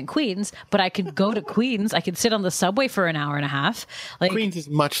I live in Queens, but I can go to Queens. I can sit on the subway for an hour and a half. Like, Queens is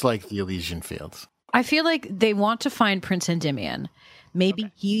much like the Elysian Fields. I feel like they want to find Prince Endymion.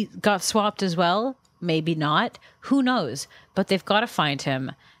 Maybe he got swapped as well. Maybe not. Who knows? But they've got to find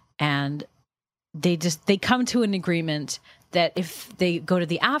him. And they come to an agreement that if they go to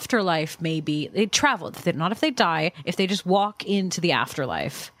the afterlife, maybe they travel. Not if they die. If they just walk into the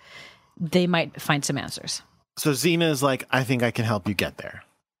afterlife, they might find some answers. So Xena is like, I think I can help you get there.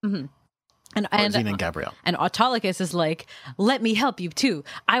 Mm-hmm. And Xena and Gabrielle. And Autolycus is like, let me help you too.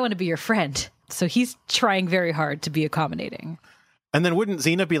 I want to be your friend. So he's trying very hard to be accommodating. And then wouldn't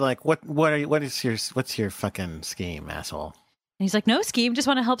Xena be like, what's your fucking scheme, asshole? And he's like, no scheme, just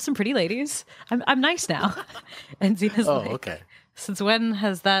want to help some pretty ladies. I'm nice now. And Xena's like, okay. Since when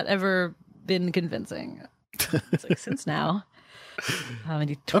has that ever been convincing? It's like, since now.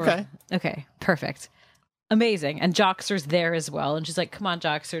 Okay, perfect. Amazing. And Joxer's there as well. And she's like, come on,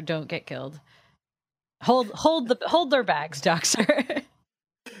 Joxer, don't get killed. Hold their bags, Joxer.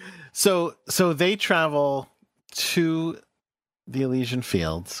 So they travel to the Elysian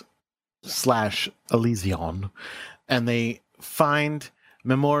Fields / Elysion, and they find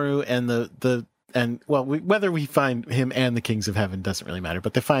Memoru and whether we find him and the Kings of Heaven doesn't really matter,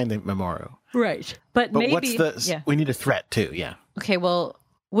 but they find Memoru. Right. But maybe we need a threat too, yeah. Okay, well,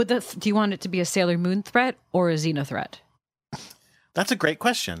 do you want it to be a Sailor Moon threat or a Xena threat? That's a great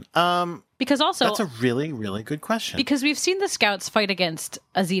question. Because also that's a really, really good question. Because we've seen the Scouts fight against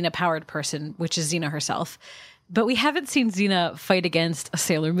a Xena-powered person, which is Xena herself, but we haven't seen Xena fight against a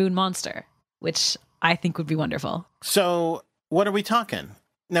Sailor Moon monster, which I think would be wonderful. So, what are we talking?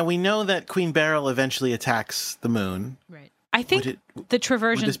 Now, we know that Queen Beryl eventually attacks the moon. Right. I think the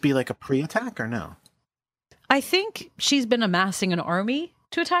Traversion... Would this be like a pre-attack or no? I think she's been amassing an army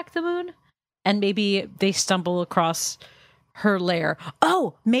to attack the moon, and maybe they stumble across her lair.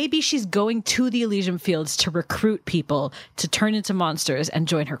 Oh, maybe she's going to the Elysian Fields to recruit people to turn into monsters and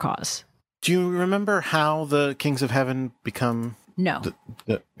join her cause. Do you remember how the Kings of Heaven become... No.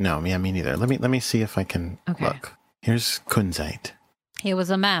 No, yeah, me neither. Let me see if I can look. Here's Kunzite. He was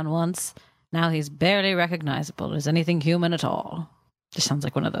a man once. Now he's barely recognizable as anything human at all. Just sounds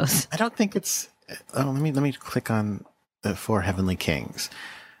like one of those. I don't think it's... Oh, let me click on the 4 Heavenly Kings.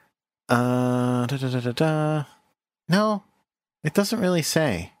 No, it doesn't really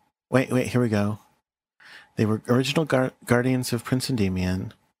say. Wait, here we go. They were original guardians of Prince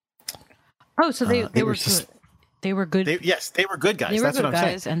Endymion. Oh, so they were good. They were good. Yes, they were good guys. That's what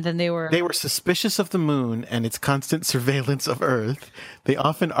I'm saying. And then they were suspicious of the moon and its constant surveillance of Earth. They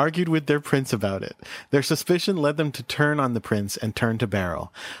often argued with their prince about it. Their suspicion led them to turn on the prince and turn to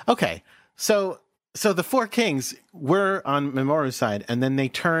Beryl. Okay, so the 4 kings were on Memoru's side, and then they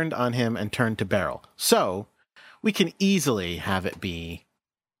turned on him and turned to Beryl. So we can easily have it be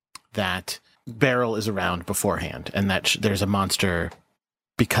that Beryl is around beforehand, and that there's a monster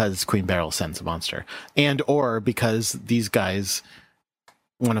because Queen Beryl sends a monster, and or because these guys,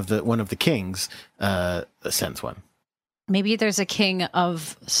 one of the kings, sends one. Maybe there's a king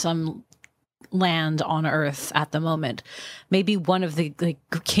of some land on Earth at the moment. Maybe one of the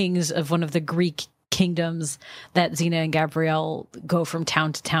kings of one of the Greek kingdoms that Xena and Gabrielle go from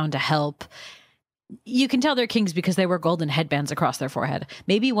town to town to help. You can tell they're kings because they wear golden headbands across their forehead.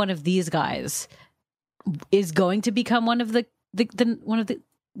 Maybe one of these guys is going to become one of the kings.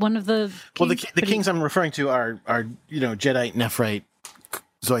 Well, the kings I'm referring to are Jadeite, Nephrite,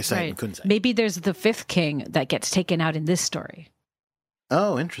 Zoisite, and Kunzite. Maybe there's the 5th king that gets taken out in this story.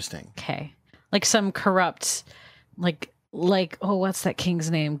 Oh, interesting. Okay, like some corrupt, like what's that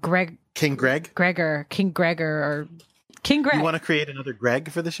king's name? King Greg? King Gregor. You want to create another Greg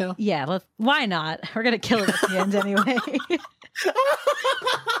for the show? Yeah, why not? We're going to kill him at the end anyway.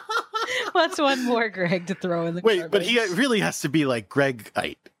 What's one more Greg to throw in the garbage? But he really has to be like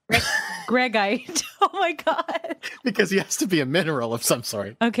Gregite. Gregite. Oh my god. because he has to be a mineral of some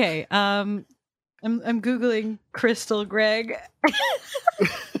sort. Okay. I'm googling Crystal Greg.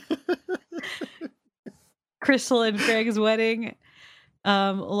 Crystal and Greg's wedding.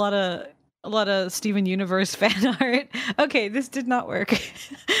 A lot of Steven Universe fan art. Okay, this did not work.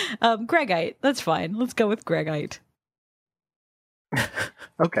 Gregite. That's fine. Let's go with Gregite.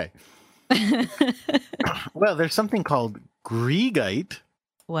 Okay. Well, there's something called Greigite.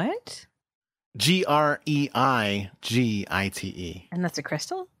 What? Greigite. And that's a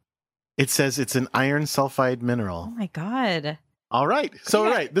crystal? It says it's an iron sulfide mineral. Oh my god. All right. So,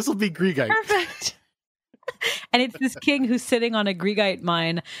 Yeah. right. This will be Greigite. Perfect. And it's this king who's sitting on a Greigite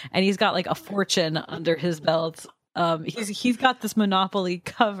mine, and he's got like a fortune under his belt. He's got this monopoly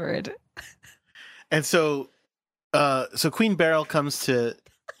covered. And so Queen Beryl comes to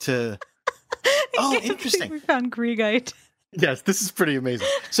Oh, interesting. We found Greigite. Yes, this is pretty amazing.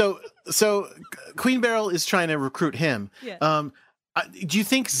 So Queen Beryl is trying to recruit him. Yeah. Do you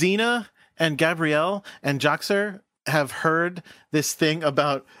think Xena and Gabrielle and Joxer have heard this thing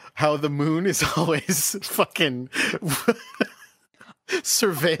about how the moon is always fucking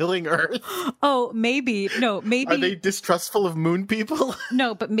surveilling Earth? Oh, maybe. No, maybe. Are they distrustful of moon people?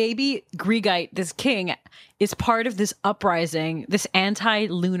 No, but maybe Greigite, this king, is part of this uprising, this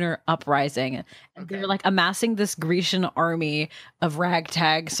anti-lunar uprising. And they're like amassing this Grecian army of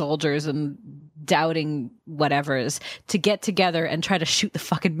ragtag soldiers and doubting whatevers to get together and try to shoot the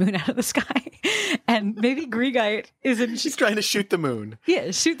fucking moon out of the sky. And maybe Greigite isn't. She's trying to shoot the moon.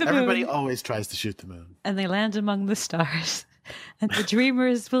 Yeah, shoot the Everybody moon. always tries to shoot the moon. And they land among the stars. And the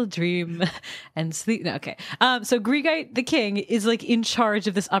dreamers will dream and sleep. No, okay. So Greigite, the king, is like in charge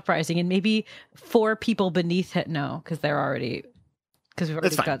of this uprising, and maybe 4 people beneath it. No, because we've already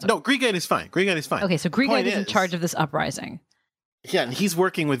That's fine. got. No, Greigite is fine. Greigite is fine. Okay, so Greigite Point is in charge of this uprising, Yeah, and he's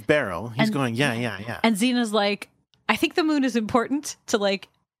working with Beryl. He's And- going, yeah. and Xena's like, I think the moon is important to like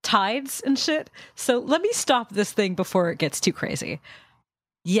tides and shit. So let me stop this thing before it gets too crazy.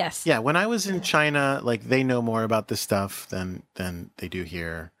 Yes. Yeah, when I was in China, like they know more about this stuff than they do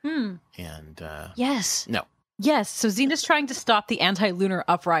here. Hmm. And Yes. no. Yes. So Xena's trying to stop the anti-lunar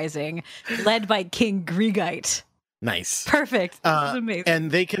uprising led by King Greigite. Nice. Perfect. This is amazing. And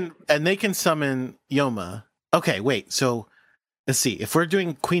they can summon Yoma. Okay, wait. So let's see. If we're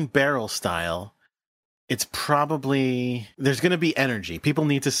doing Queen Beryl style, it's probably there's going to be energy. People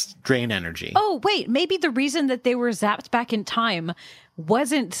need to drain energy. Oh, wait, maybe the reason that they were zapped back in time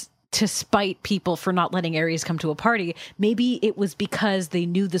wasn't to spite people for not letting Ares come to a party. Maybe it was because they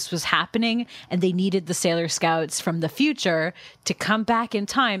knew this was happening and they needed the Sailor Scouts from the future to come back in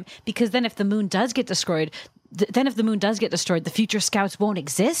time, because then if the moon does get destroyed, the future scouts won't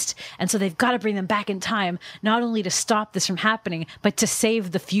exist. And so they've got to bring them back in time, not only to stop this from happening, but to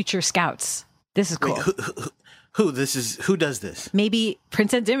save the future scouts. This is cool. Wait, who does this? Maybe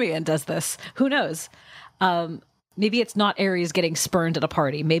Prince Endymion does this. Who knows? Maybe it's not Ares getting spurned at a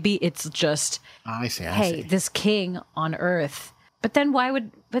party. Maybe it's just, I see. hey, this king on Earth. But then why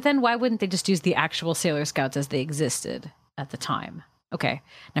wouldn't they just use the actual Sailor Scouts as they existed at the time? Okay,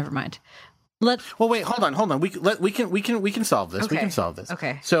 never mind. Well, wait, hold on. We can solve this. Okay. We can solve this.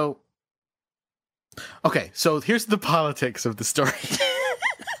 Okay. So here's the politics of the story.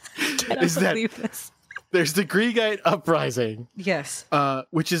 Is that this? there's the Greigite uprising, Yes.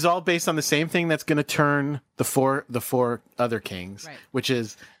 which is all based on the same thing that's going to turn the four other kings, Right. which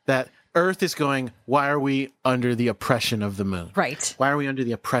is that Earth is going, why are we under the oppression of the moon? Right. Why are we under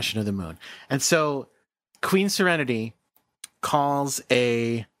the oppression of the moon? And so Queen Serenity calls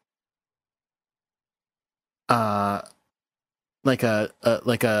a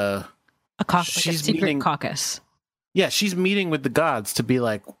She's secret meeting- caucus. yeah, she's meeting with the gods to be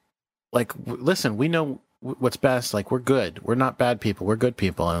like, listen, we know what's best. Like, we're good. We're not bad people. We're good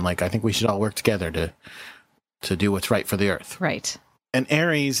people. And like, I think we should all work together to do what's right for the Earth. Right. And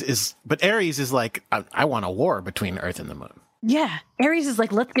Ares is like, I want a war between Earth and the moon. Yeah. Ares is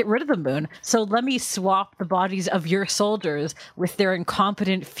like, let's get rid of the moon. So let me swap the bodies of your soldiers with their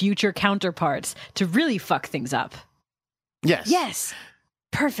incompetent future counterparts to really fuck things up. Yes. Yes.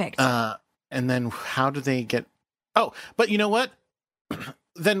 Perfect. And then how do they get? Oh, but you know what?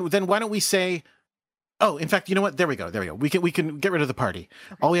 then why don't we say? Oh, in fact, you know what? There we go. We can get rid of the party.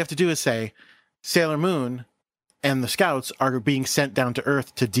 Okay. All we have to do is say Sailor Moon and the scouts are being sent down to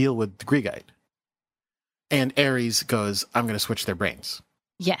Earth to deal with the Greigite. And Ares goes, I'm going to switch their brains.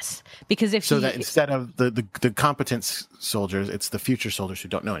 Yes. Because if That instead of the competent soldiers, it's the future soldiers who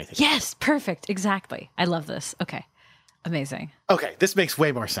don't know anything. Yes, perfect. Exactly. I love this. Okay. Amazing. Okay, this makes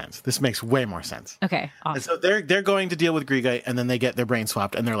way more sense. Okay, And awesome. so they're going to deal with Greagite, and then they get their brain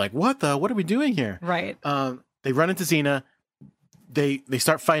swapped, and they're like, "What are we doing here?" Right. They run into Xena. They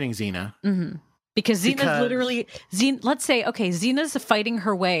start fighting Xena. Mm-hmm. Because Xena's literally let's say, okay, Xena's fighting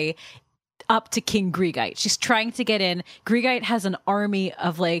her way up to King Greagite. She's trying to get in. Greagite has an army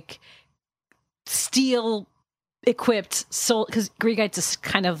of like steel equipped soul, because Greagite's is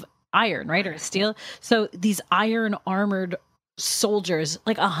kind of iron, right? Or steel. So these iron armored soldiers,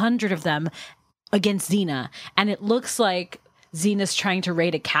 like 100 of them against Xena. And it looks like Xena's trying to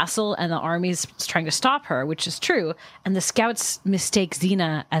raid a castle and the army's trying to stop her, which is true. And the scouts mistake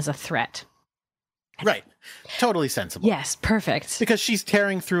Xena as a threat. Right. Totally sensible. Yes, perfect. Because she's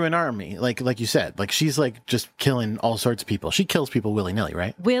tearing through an army, like you said. Like, she's like just killing all sorts of people. She kills people willy-nilly,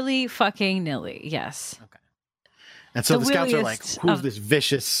 right? Willy fucking nilly, yes. Okay. And so the scouts are like, williest who's this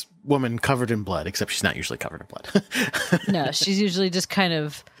vicious woman covered in blood? Except she's not usually covered in blood. No, she's usually just kind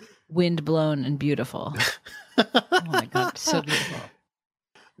of wind-blown and beautiful. Oh my God, so beautiful.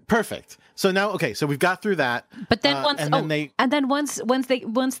 Perfect. So now, okay, so we've got through that. But then once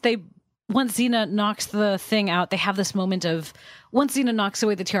Xena knocks the thing out, they have this moment of, once Xena knocks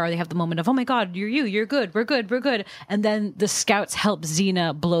away the tiara, they have the moment of, oh my God, you're good, we're good. And then the scouts help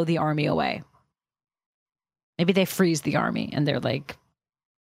Xena blow the army away. Maybe they freeze the army and they're like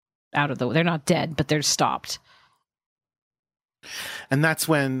out of the way. They're not dead, but they're stopped. And that's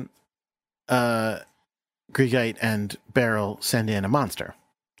when Greagite and Beryl send in a monster.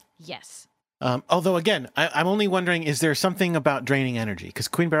 Yes. Although, again, I'm only wondering, is there something about draining energy? Because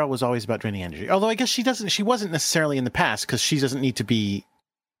Queen Beryl was always about draining energy. Although I guess she wasn't necessarily in the past, because she doesn't need to be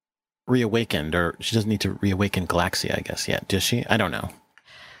reawakened, or she doesn't need to reawaken Galaxia, I guess, yet. Does she? I don't know.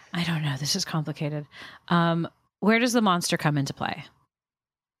 This is complicated. Where does the monster come into play?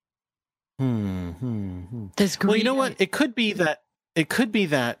 Well, you know what? It could be that,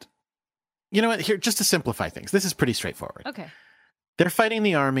 you know what? Here, just to simplify things, this is pretty straightforward. Okay. They're fighting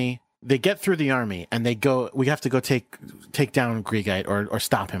the army. They get through the army, and we have to go take down Greagite or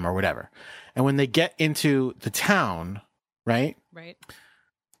stop him or whatever. And when they get into the town, right? Right.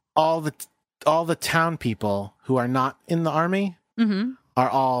 All the town people who are not in the army are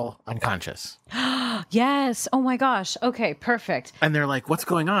all unconscious. Yes. Oh my gosh. Okay, perfect. And they're like, what's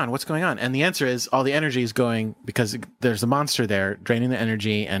going on? And the answer is, all the energy is going because there's a monster there draining the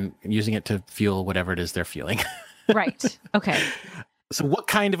energy and using it to fuel whatever it is they're fueling. Right. Okay. So what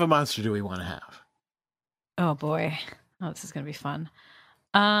kind of a monster do we want to have? Oh boy. Oh, this is going to be fun.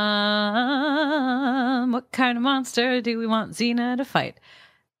 What kind of monster do we want Xena to fight?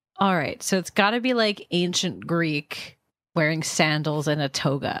 All right. So it's got to be like ancient Greek, wearing sandals and a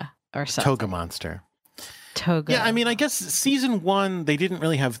toga or something. Toga monster. Toga. Yeah, I mean, I guess season 1, they didn't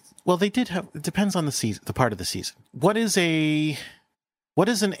really have, well, they did have, it depends on the season, the part of the season. What is an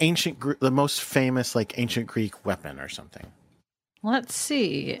the most famous, like, ancient Greek weapon or something? Let's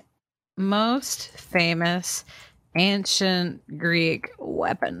see. Most famous ancient Greek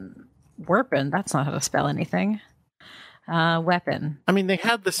weapon. Weapon? That's not how to spell anything. Weapon. I mean, they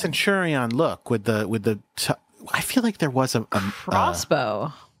had the Centurion look with the I feel like there was a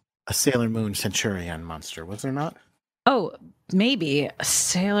crossbow. A Sailor Moon Centurion monster, was there not? Oh, maybe a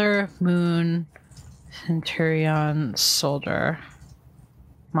Sailor Moon Centurion soldier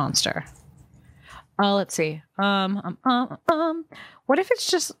monster. Oh, let's see. What if it's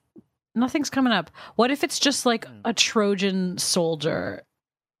just nothing's coming up? What if it's just like a Trojan soldier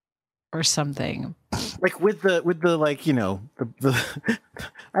or something? Like with the like, you know, the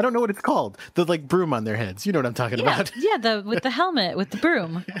I don't know what it's called. The like broom on their heads. You know what I'm talking about? Yeah, with the helmet, with the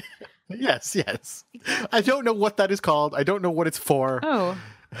broom. Yes. I don't know what that is called. I don't know what it's for. Oh,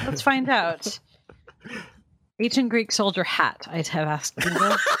 let's find out. Ancient Greek soldier hat. I'd have asked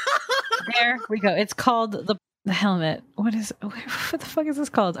Google. There we go. It's called the helmet. What the fuck is this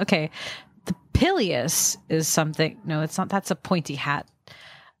called? Okay. The pileus is something. No, it's not. That's a pointy hat.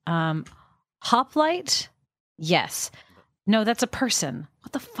 Hoplite? Yes. No, that's a person.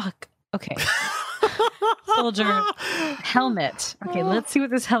 What the fuck? Okay. Soldier helmet. Okay, let's see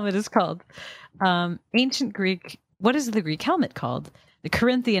what this helmet is called. Ancient Greek. What is the Greek helmet called? The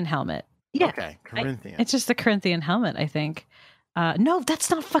Corinthian helmet. Yeah. Okay, Corinthian. It's just the Corinthian helmet, I think. No,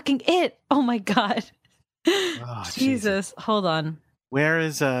 that's not fucking it. Oh my God. Oh, Jesus. Hold on. Where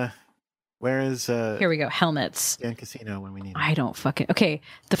is Here we go. Helmets. Dan Casino when we need him. I don't fucking okay.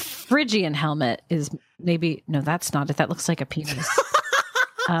 The Phrygian helmet is maybe no, that's not it. That looks like a penis.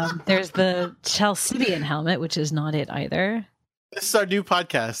 There's the Chalcidian helmet, which is not it either. This is our new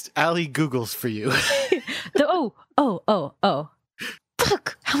podcast. Allie Googles for you. Oh.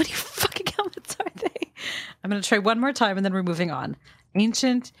 Fuck. How many fucking helmets are they? I'm going to try one more time and then we're moving on.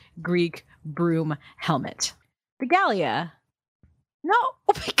 Ancient Greek broom helmet. The Gallia. No.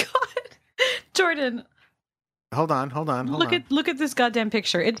 Oh my God. Jordan. Hold on. Look at this goddamn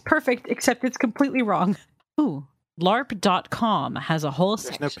picture. It's perfect, except it's completely wrong. Ooh. LARP.com has a whole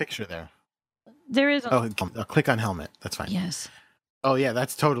section. There's no picture there. There is. I'll click on helmet. That's fine. Yes. Oh, yeah,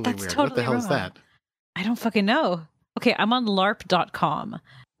 that's totally weird. Totally what the hell is wrong. that? I don't fucking know. Okay, I'm on LARP.com,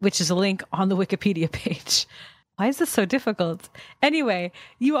 which is a link on the Wikipedia page. Why is this so difficult? Anyway,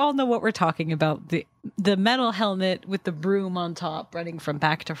 you all know what we're talking about. The metal helmet with the broom on top running from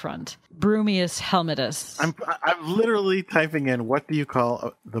back to front. Broomius helmetus. I'm literally typing in, what do you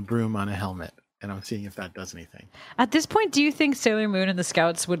call the broom on a helmet? And I'm seeing if that does anything. At this point, do you think Sailor Moon and the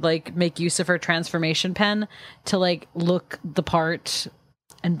Scouts would like make use of her transformation pen to like look the part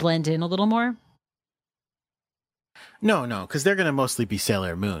and blend in a little more? No, because they're going to mostly be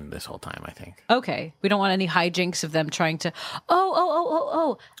Sailor Moon this whole time, I think. Okay. We don't want any hijinks of them trying to...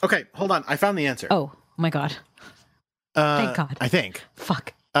 Oh. Okay, hold on. I found the answer. Oh, my God. Thank God. I think.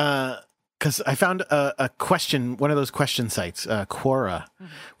 Fuck. Because I found a question, one of those question sites, Quora,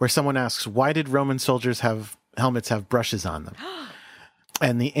 where someone asks, why did Roman soldiers have helmets have brushes on them?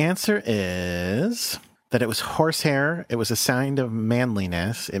 And the answer is that it was horsehair. It was a sign of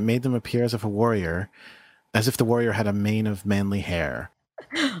manliness. It made them appear as if the warrior had a mane of manly hair.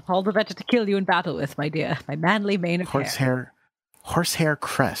 All the better to kill you in battle with, my dear. My manly mane of hair. Horsehair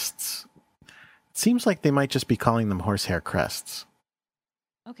crests. It seems like they might just be calling them horsehair crests.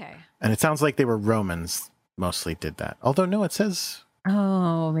 Okay. And it sounds like they were Romans mostly did that. Although, no, it says...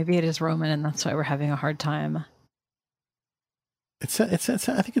 Oh, maybe it is Roman and that's why we're having a hard time. I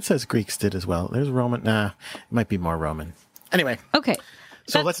think it says Greeks did as well. There's Roman. Nah, it might be more Roman. Anyway. Okay.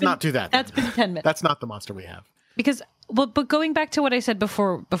 So let's not do that. That's been 10 minutes. That's not the monster we have. Because, but going back to what I said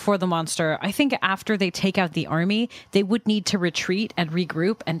before the monster, I think after they take out the army, they would need to retreat and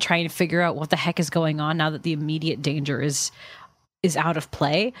regroup and try and figure out what the heck is going on now that the immediate danger is out of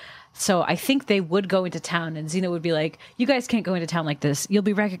play. So I think they would go into town and Xena would be like, you guys can't go into town like this. You'll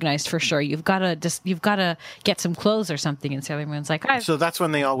be recognized for sure. You've got to get some clothes or something. And Sailor Moon's like, so that's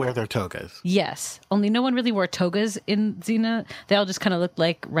when they all wear their togas. Yes. Only no one really wore togas in Xena. They all just kind of looked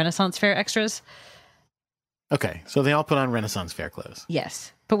like Renaissance Fair extras. Okay. So they all put on Renaissance Fair clothes.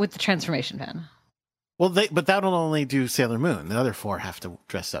 Yes. But with the transformation pen. Well, but that'll only do Sailor Moon. The other four have to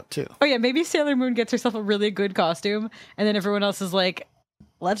dress up too. Oh yeah. Maybe Sailor Moon gets herself a really good costume and then everyone else is like,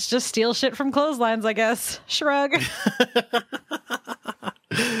 let's just steal shit from clotheslines, I guess. Shrug.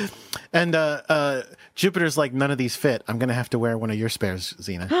 And Jupiter's like, none of these fit. I'm going to have to wear one of your spares,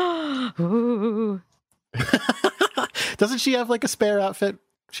 Xena. Ooh. Doesn't she have like a spare outfit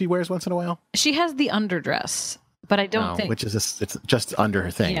she wears once in a while? She has the underdress, but I don't think... Which is it's just under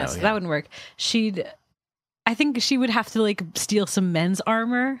her thing. Yes, though, yeah. that wouldn't work. I think she would have to like steal some men's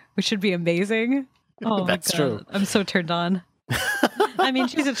armor, which would be amazing. Oh, That's my God. true. I'm so turned on. I mean,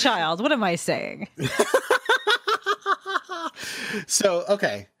 she's a child. What am I saying? So,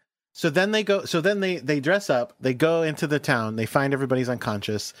 okay. So then they dress up, they go into the town, they find everybody's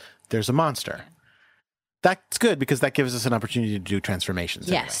unconscious. There's a monster. That's good because that gives us an opportunity to do transformations.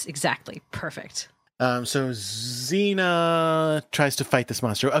 Yes, anyway. exactly. Perfect. So Xena tries to fight this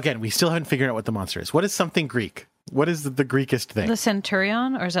monster. Again, we still haven't figured out what the monster is. What is something Greek? What is the Greekest thing? The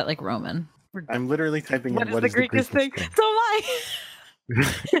centurion, or is that like Roman? I'm literally typing in what is the Greekest thing? So am I.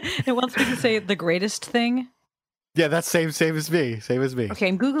 It wants me to say the greatest thing. Yeah, that's same as me. Okay,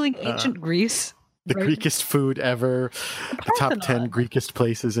 I'm Googling ancient Greece. The right? Greekest food ever. The top 10 Greekest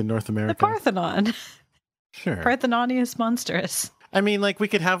places in North America. The Parthenon. Sure. Parthenonius monstrous. I mean, like, we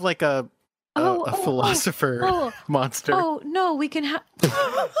could have like a philosopher monster. Oh, no, we can have...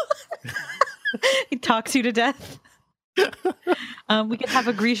 He talks you to death. We could have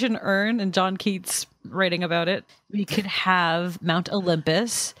a Grecian urn and John Keats writing about it. We could have Mount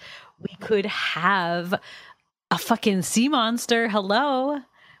Olympus. We could have a fucking sea monster. Hello.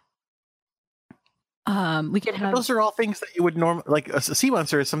 We could have... Those are all things that you would like a sea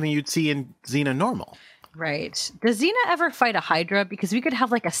monster is something you'd see in Xena normal. Right. Does Xena ever fight a Hydra? Because we could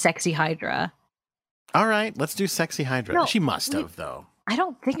have like a sexy Hydra. All right, let's do sexy Hydra. No, she must have, though. I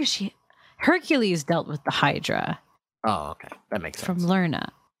don't think Hercules dealt with the Hydra. Oh, okay. That makes sense. From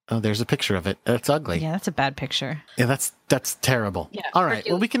Lerna. Oh, there's a picture of it. It's ugly. Yeah, that's a bad picture. Yeah, that's terrible. Yeah, all right.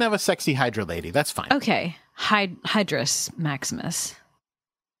 Hercules. Well, we can have a sexy Hydra lady. That's fine. Okay. Hydrus Maximus.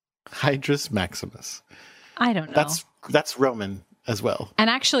 Hydrus Maximus. I don't know. That's Roman as well. And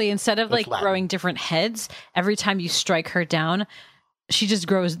actually, instead of like Latin. growing different heads, every time you strike her down, she just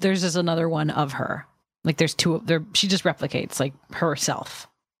grows. There's just another one of her. Like there's two of there. She just replicates like herself.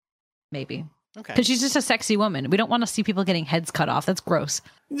 Maybe. Okay. Because she's just a sexy woman. We don't want to see people getting heads cut off. That's gross.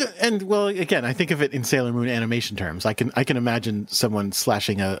 And well, again, I think of it in Sailor Moon animation terms. I can imagine someone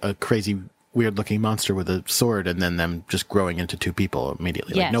slashing a crazy, weird-looking monster with a sword, and then them just growing into two people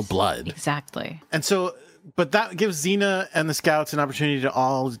immediately, Yes, like no blood. Exactly. And so, but that gives Xena and the Scouts an opportunity to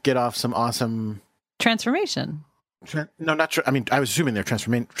all get off some awesome. Transformation. No, not. I mean, I was assuming they're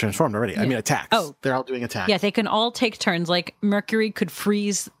transformed already. I mean, attacks. Oh. They're all doing attacks. Yeah, they can all take turns. Like Mercury could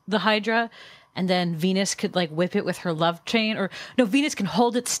freeze the Hydra, and then Venus could like whip it with her love chain. Or no, Venus can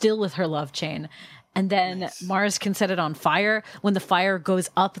hold it still with her love chain. And then Mars can set it on fire when the fire goes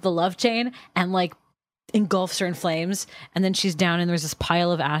up the love chain and like engulfs her in flames. And then she's down and there's this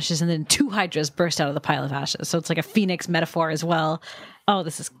pile of ashes, and then two Hydras burst out of the pile of ashes. So it's like a phoenix metaphor as well. Oh,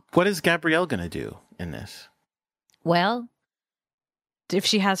 this is... What is Gabrielle going to do in this? Well, if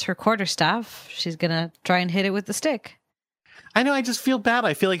she has her quarterstaff, she's going to try and hit it with the stick. I know, I just feel bad.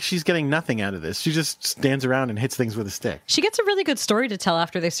 I feel like she's getting nothing out of this. She just stands around and hits things with a stick. She gets a really good story to tell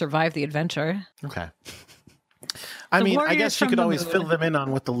after they survive the adventure. Okay. I mean, I guess she could always fill them in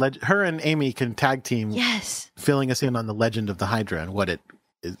on what the legend... Her and Amy can tag team. Yes. Filling us in on the legend of the Hydra and what it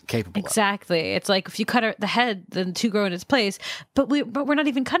is capable of. Exactly. It's like if you cut the head, then two grow in its place. But we're not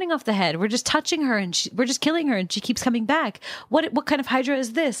even cutting off the head. We're just touching her, and we're just killing her, and she keeps coming back. What kind of Hydra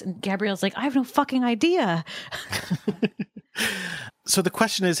is this? And Gabrielle's like, I have no fucking idea. So the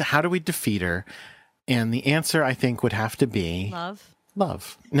question is, how do we defeat her? And the answer, I think, would have to be... Love.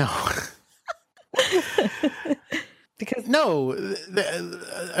 Love. No. Because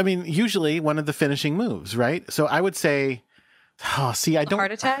I mean, usually one of the finishing moves, right? So I would say... Oh, see, I don't...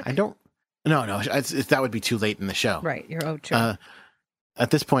 Heart attack? I don't... No, that would be too late in the show. Right. You're true.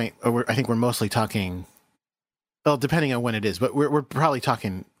 At this point, I think we're mostly talking... Well, depending on when it is, but we're probably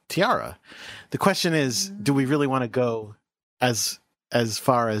talking Tiara. The question is, do we really want to go as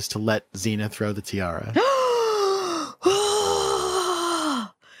far as to let Xena throw the tiara?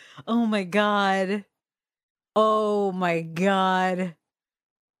 Oh my god. Oh my god.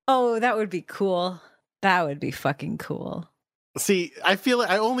 Oh, that would be cool. That would be fucking cool. See, I feel like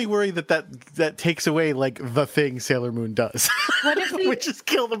I only worry that takes away like the thing Sailor Moon does. What if which is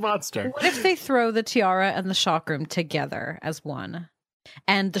kill the monster. What if they throw the tiara and the chakram together as one?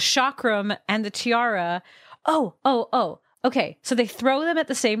 And the chakram and the tiara... Oh. Okay, so they throw them at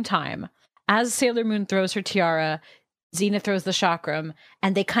the same time. As Sailor Moon throws her tiara, Xena throws the chakram,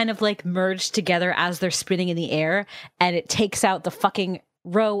 and they kind of like merge together as they're spinning in the air, and it takes out the fucking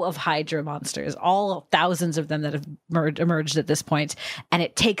row of Hydra monsters, all thousands of them that have emerged at this point, and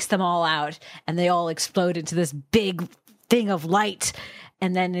it takes them all out, and they all explode into this big thing of light,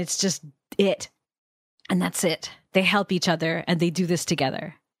 and then it's just it. And that's it. They help each other, and they do this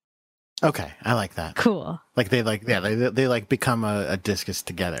together. Okay, I like that. Cool. Like they become a discus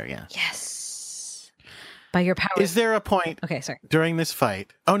together. Yeah. Yes. By your power. Is there a point? Okay, sorry. During this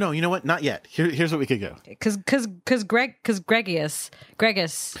fight? Oh no, you know what? Not yet. Here's what we could go. Because Gregus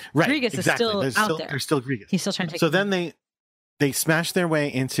Right. exactly. Is still out there. There's still Gregus. He's still trying to take. So then they smash their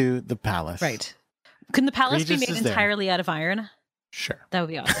way into the palace. Right. Can the palace be Regis made is there. entirely out of iron? Sure. That would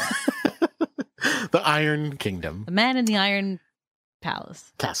be awesome. The Iron Kingdom. The man in the Iron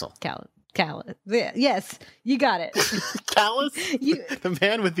Palace. Castle. Callus. Yeah, yes, you got it. Callus? The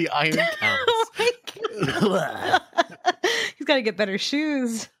man with the iron callus. Oh my god. He's got to get better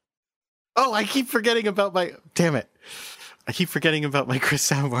shoes. Oh, I keep forgetting about my... Damn it. I keep forgetting about my Chris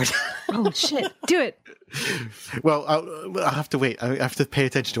soundboard. Oh, shit. Do it. Well, I'll have to wait. I have to pay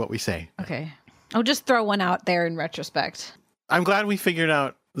attention to what we say. Okay. I'll just throw one out there in retrospect. I'm glad we figured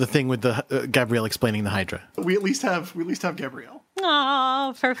out the thing with the Gabrielle explaining the Hydra. We at least have Gabrielle.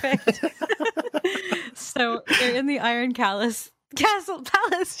 Oh, perfect. So they're in the Iron Castle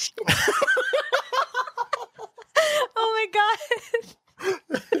Palace. Oh my god.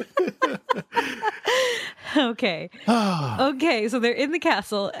 Okay. Okay, so they're in the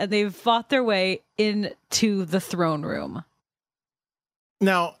castle and they've fought their way into the throne room.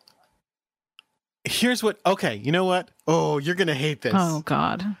 Now, here's what... Okay, you know what? Oh, you're going to hate this. Oh,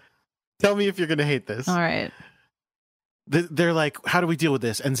 God. Tell me if you're going to hate this. All right. They're like, how do we deal with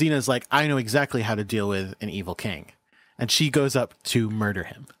this? And Xena's like, I know exactly how to deal with an evil king. And she goes up to murder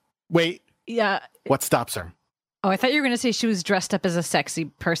him. Wait. Yeah. What stops her? Oh, I thought you were going to say she was dressed up as a sexy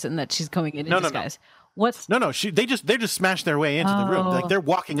person that she's going in disguise. What's... No. They just smash their way into the room. Like they're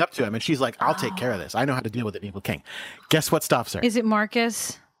walking up to him and she's like, I'll take care of this. I know how to deal with an evil king. Guess what stops her? Is it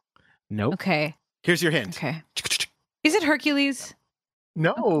Marcus? Nope. Okay. Here's your hint. Okay. Is it Hercules?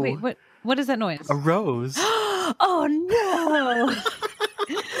 No. Oh, wait, what is that noise? A rose. Oh no.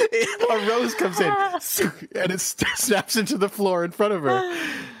 A rose comes in and it snaps into the floor in front of her.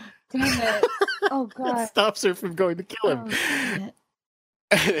 Damn it. Oh, It God. stops her from going to kill him. Oh, damn it.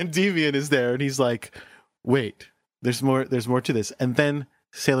 And Deviant is there, and he's like, "Wait, there's more to this." And then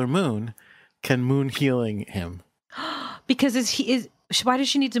Sailor Moon can moon healing him Because why does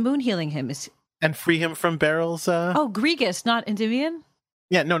she need to moon healing him? and free him from Beryl's. Grigus, not Endymion?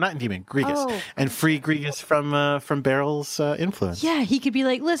 Yeah, no, not Endymion, Grigus, Oh. and free Grigus from Beryl's influence. Yeah, he could be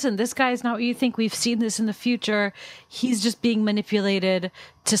like, listen, this guy's not what you think. We've seen this in the future. He's just being manipulated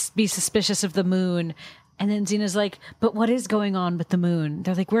to be suspicious of the moon. And then Xena's like, but what is going on with the moon?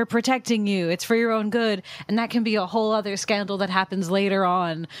 They're like, we're protecting you. It's for your own good. And that can be a whole other scandal that happens later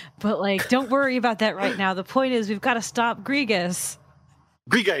on. But like, don't worry about that right now. The point is, we've got to stop Grigus.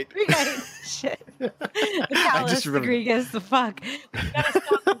 Grigite. Shit. The Palace, just the remembered. Grigus, the fuck. We gotta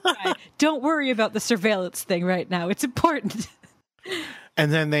stop this guy. Don't worry about the surveillance thing right now. It's important.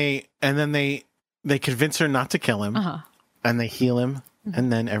 And then they convince her not to kill him, Uh-huh. and they heal him,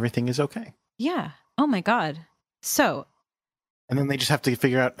 and then everything is okay. Yeah. Oh my God. So And then they just have to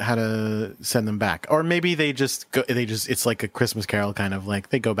figure out how to send them back, or maybe they just go. It's like a Christmas Carol kind of like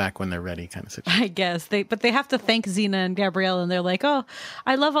they go back when they're ready kind of situation. I guess they have to thank Xena and Gabrielle, and they're like, "Oh,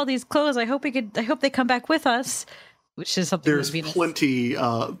 I love all these clothes. I hope they come back with us," which is something There's that Venus. plenty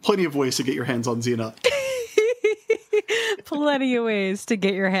of ways to get your hands on Xena. Plenty of ways to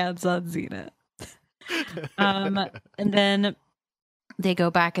get your hands on Xena. And then they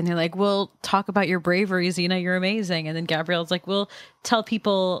go back and they're like, we'll talk about your bravery, Xena. You're amazing. And then Gabrielle's like,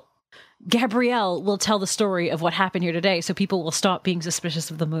 Gabrielle will tell the story of what happened here today so people will stop being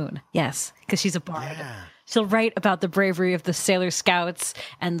suspicious of the moon. Yes, because she's a bard. Yeah. She'll write about the bravery of the Sailor Scouts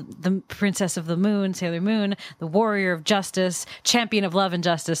and the Princess of the Moon, Sailor Moon, the warrior of justice, champion of love and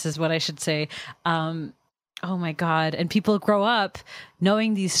justice is what I should say. Oh my God. And people grow up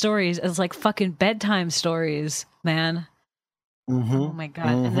knowing these stories as like fucking bedtime stories, man. Mm-hmm. Oh my God.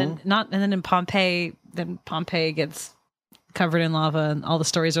 And then in Pompeii, gets covered in lava and all the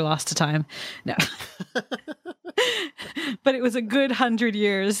stories are lost to time. No. But it was a good 100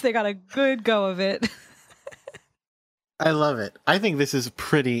 years. They got a good go of it. I love it. I think this is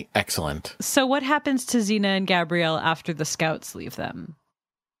pretty excellent. So what happens to Xena and Gabrielle after the scouts leave them?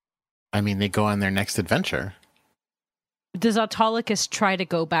 I mean, they go on their next adventure. Does Autolycus try to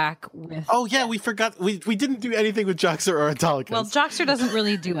go back with... Oh, yeah, we forgot. We didn't do anything with Joxer or Autolycus. Well, Joxer doesn't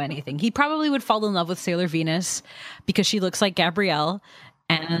really do anything. He probably would fall in love with Sailor Venus because she looks like Gabrielle,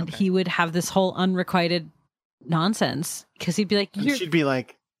 and he would have this whole unrequited nonsense because he'd be like... And she'd be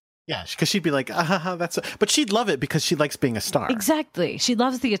like... Yeah, because she'd be like, that's... But she'd love it because she likes being a star. Exactly. She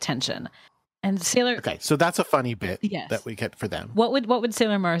loves the attention. And Sailor... Okay, so that's a funny bit Yes. that we get for them. What would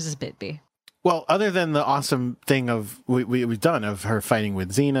Sailor Mars's bit be? Well, other than the awesome thing of we've done of her fighting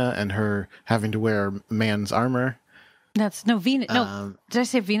with Xena and her having to wear man's armor. That's no Venus. No, did I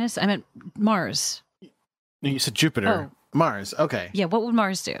say Venus? I meant Mars. You said Jupiter. Oh. Mars. Okay. Yeah, what would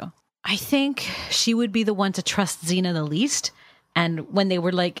Mars do? I think she would be the one to trust Xena the least. And when they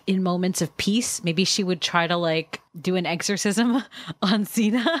were like in moments of peace, maybe she would try to like do an exorcism on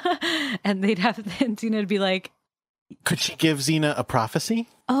Xena, and Xena would be like, Could she give Xena a prophecy?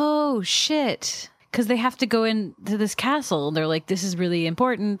 oh shit. Because they have to go into this castle. And they're like, this is really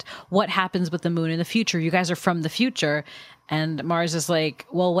important. What happens with the moon in the future? You guys are from the future. And Mars is like,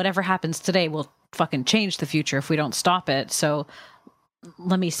 well, whatever happens today will fucking change the future if we don't stop it. So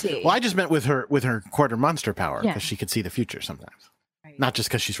let me see. Well, I just meant with her quarter monster power because Yeah. she could see the future sometimes. Right. Not just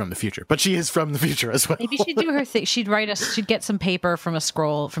because she's from the future, but she is from the future as well. Maybe she'd do her thing. She'd get some paper from a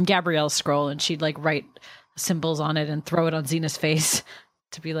scroll, from Gabrielle's scroll, and she'd like write symbols on it and throw it on Xena's face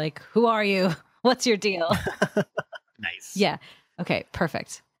to be like, who are you? What's your deal? Nice. Yeah. Okay,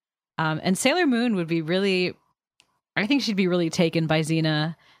 perfect. And Sailor Moon would be really, I think she'd be really taken by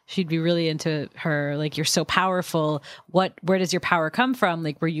Xena. She'd be really into her, like, you're so powerful. Where does your power come from?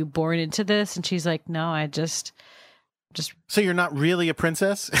 Like, were you born into this? And she's like, no, I just. So you're not really a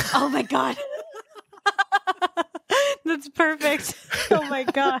princess? Oh my God. That's perfect. Oh my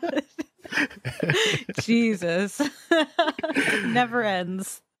God. Jesus. Never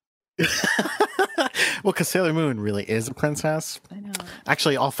ends. Well, because Sailor Moon really is a princess. I know.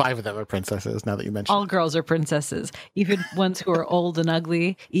 Actually, all 5 of them are princesses, now that you mention All girls are princesses, even ones who are old and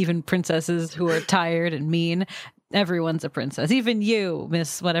ugly, even princesses who are tired and mean. Everyone's a princess. Even you,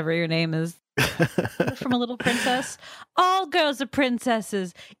 Miss whatever your name is. From A Little Princess. All girls are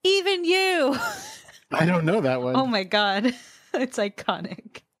princesses. Even you. I don't know that one. Oh my God. It's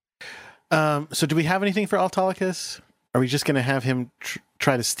iconic. So do we have anything for Autolycus? Are we just going to have him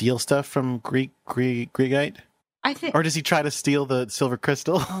try to steal stuff from Greekite? I think. Or does he try to steal the silver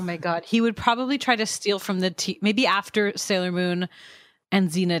crystal? Oh my God. He would probably try to steal from maybe after Sailor Moon and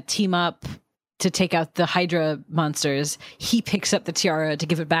Xena team up to take out the Hydra monsters, he picks up the tiara to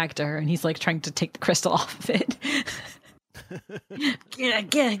give it back to her, and he's like trying to take the crystal off of it.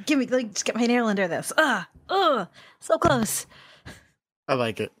 Give me, like, just get my nail under this. So close. I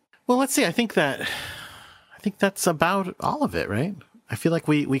like it. Well, let's see. I think that's about all of it, right? I feel like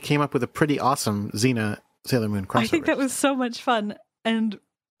we came up with a pretty awesome Xena Sailor Moon crossover. I think that was so much fun and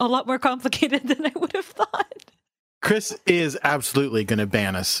a lot more complicated than I would have thought. Chris is absolutely going to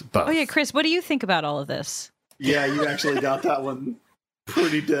ban us both. Oh yeah, Chris, what do you think about all of this? Yeah, you actually got that one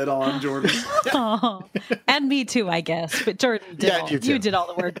pretty dead on, Jordan. Oh, and me too, I guess. But Jordan did you did all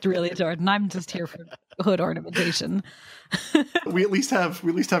the work, really, Jordan. I'm just here for hood ornamentation. We at least have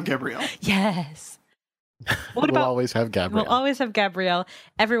Gabrielle. Yes. We'll always have Gabrielle. We'll always have Gabrielle.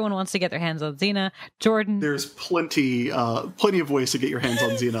 Everyone wants to get their hands on Xena. Jordan. There's plenty of ways to get your hands on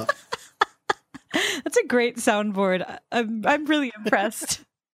Xena. That's a great soundboard. I'm really impressed.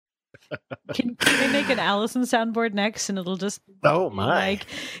 Can they make an Allison soundboard next, and it'll just be like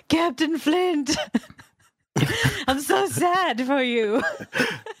Captain Flint. I'm so sad for you.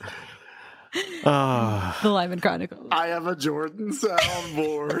 The Lyman Chronicles. I have a Jordan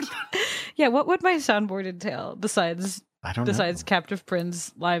soundboard. Yeah, what would my soundboard entail besides Captive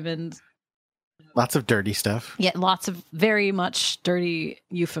Prince, Lyman? Lots of dirty stuff. Yeah, lots of very much dirty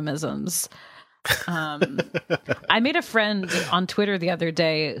euphemisms. I made a friend on Twitter the other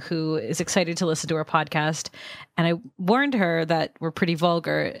day who is excited to listen to our podcast, and I warned her that we're pretty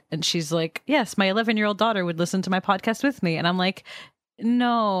vulgar, and she's like, yes, my 11-year-old daughter would listen to my podcast with me, and I'm like,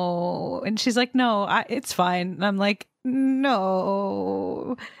 no, and she's like, no, it's fine, and I'm like,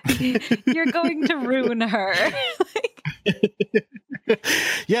 no, you're going to ruin her.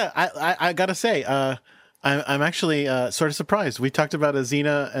 Yeah, I gotta say, I'm actually sort of surprised. We talked about a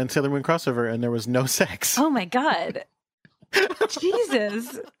Xena and Sailor Moon crossover, and there was no sex. Oh my god!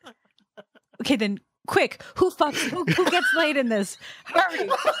 Jesus. Okay, then quick. Who fucks? Who gets laid in this? Hurry!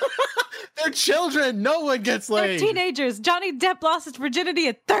 They're children. No one gets laid. They're teenagers. Johnny Depp lost his virginity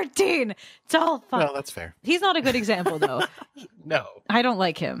at 13. It's all fun. Well, that's fair. He's not a good example, though. No, I don't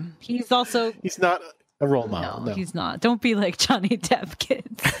like him. He's not a role model. No, he's not. Don't be like Johnny Depp,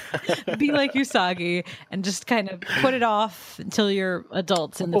 kids. Be like Usagi and just kind of put it off until you're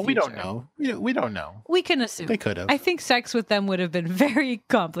adults in the future. We don't know. We don't know. We can assume. They could have. I think sex with them would have been very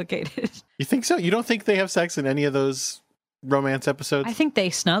complicated. You think so? You don't think they have sex in any of those romance episodes? I think they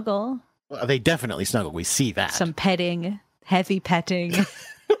snuggle. Well, they definitely snuggle. We see that. Some petting, heavy petting.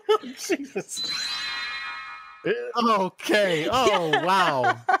 Jesus. Okay. Oh,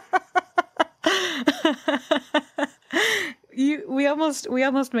 wow. We almost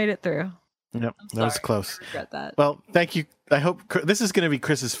made it through. Yep, that was close. I regret that. Well, thank you. I hope this is going to be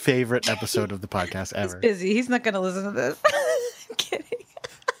Chris's favorite episode of the podcast ever. He's busy. He's not going to listen to this. I'm kidding.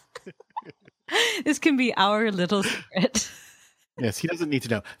 This can be our little secret. Yes, he doesn't need to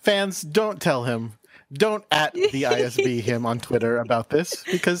know. Fans, don't tell him. Don't at the ISB him on Twitter about this,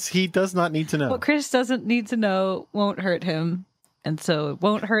 because he does not need to know. What Chris doesn't need to know won't hurt him. And so it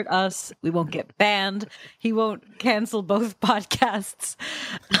won't hurt us. We won't get banned. He won't cancel both podcasts.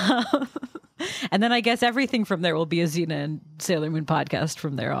 And then I guess everything from there will be a Xena and Sailor Moon podcast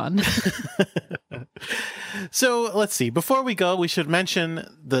from there on. So let's see. Before we go, we should mention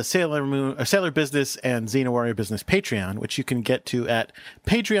the Sailor Business and Xena Warrior Business Patreon, which you can get to at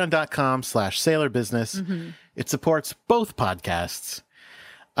patreon.com/sailorbusiness. Mm-hmm. It supports both podcasts.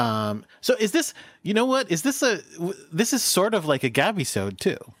 So is this, you know what? This is sort of like a Gabby-sode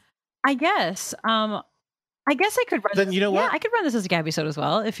too. I guess. I guess I could run then this. You know what? Yeah, I could run this as a Gabby-sode as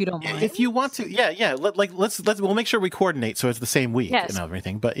well, if you don't mind. If you want to, yeah. We'll make sure we coordinate so it's the same week and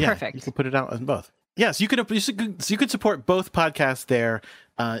everything. But yeah, perfect. You can put it out on both. Yes, you could support both podcasts there.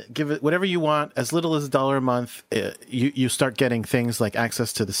 Give it whatever you want, as little as $1 a month. You start getting things like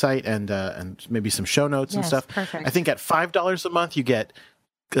access to the site and maybe some show notes and stuff. Perfect. I think at $5 a month you get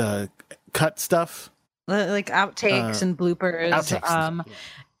cut stuff like outtakes and bloopers. Outtakes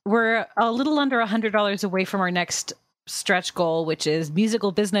We're a little under $100 away from our next stretch goal, which is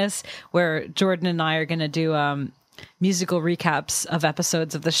musical business, where Jordan and I are going to do musical recaps of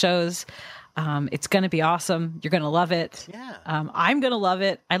episodes of the shows. It's going to be awesome. You're going to love it. Yeah. I'm going to love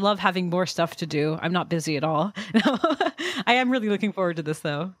it. I love having more stuff to do. I'm not busy at all. I am really looking forward to this,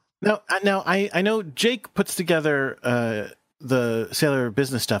 though. Now I know Jake puts together the Sailor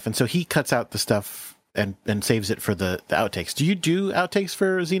Business stuff, and so he cuts out the stuff and saves it for the outtakes. Do you do outtakes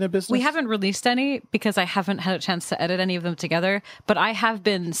for Xena Business? We haven't released any because I haven't had a chance to edit any of them together, but I have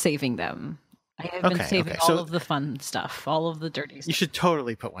been saving them. I have been saving all of the fun stuff, all of the dirty stuff. You should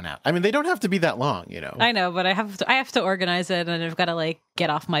totally put one out. I mean, they don't have to be that long, you know. I know, but I have to organize it, and I've got to like get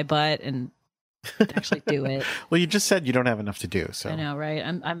off my butt and actually do it. Well, you just said you don't have enough to do, so I know, right?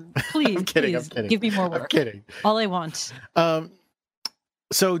 I'm please, I'm kidding, please I'm kidding. give me more work. I'm kidding. All I want.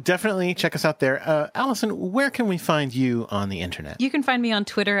 So definitely check us out there. Allison, where can we find you on the internet? You can find me on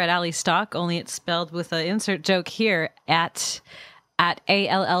Twitter at Ali Stock, only it's spelled with an insert joke here at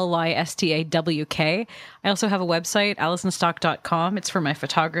ALLYSTAWK. I also have a website, AllisonStock.com. It's for my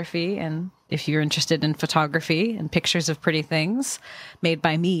photography, and if you're interested in photography and pictures of pretty things made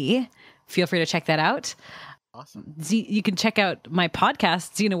by me, feel free to check that out. Awesome. You can check out my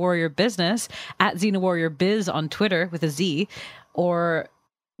podcast, Xena Warrior Business, at Xena Warrior Biz on Twitter with a Z, or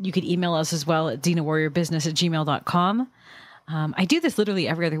you could email us as well at xenawarriorbusiness@gmail.com. I do this literally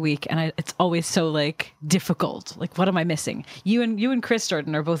every other week, and it's always so like difficult. Like, what am I missing? You and Chris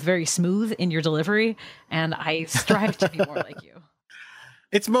Jordan are both very smooth in your delivery, and I strive to be more like you.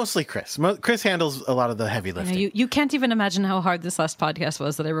 It's mostly Chris. Chris handles a lot of the heavy lifting. You can't even imagine how hard this last podcast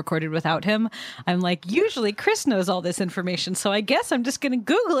was that I recorded without him. I'm like, usually Chris knows all this information, so I guess I'm just going to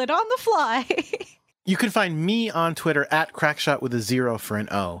Google it on the fly. You can find me on Twitter at Crackshot with a 0 for an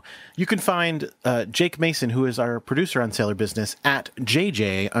O. You can find Jake Mason, who is our producer on Sailor Business, at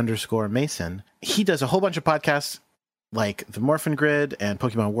JJ_Mason. He does a whole bunch of podcasts like the Morphin Grid and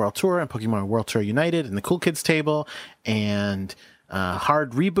Pokemon World Tour and Pokemon World Tour United and the Cool Kids Table and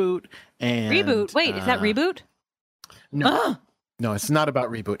Hard Reboot. And Reboot? Wait, is that Reboot? No, no, it's not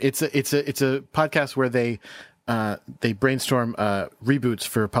about Reboot. It's a podcast where they brainstorm reboots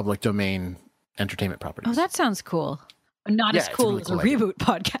for public domain entertainment properties. Oh, that sounds cool. Not as cool as a Reboot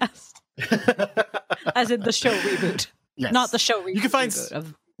podcast. As in the show Reboot. Yes. Not the show Reboot. You can find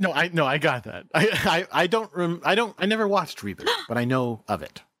I got that. I never watched Reboot, but I know of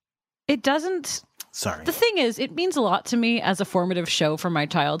it. It doesn't. Sorry. The thing is, it means a lot to me as a formative show from my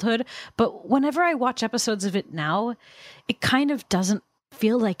childhood, but whenever I watch episodes of it now, it kind of doesn't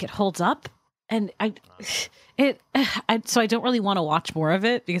feel like it holds up. And so I don't really want to watch more of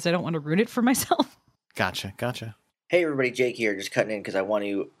it because I don't want to ruin it for myself. Gotcha. Hey everybody, Jake here, just cutting in because I want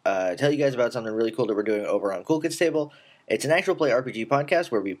to tell you guys about something really cool that we're doing over on Cool Kids Table. It's an actual play RPG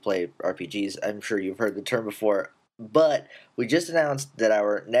podcast where we play RPGs. I'm sure you've heard the term before, but we just announced that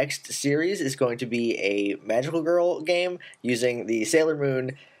our next series is going to be a Magical Girl game using the Sailor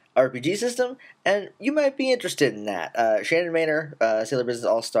Moon RPG system, and you might be interested in that. Shannon Maynor, Sailor Business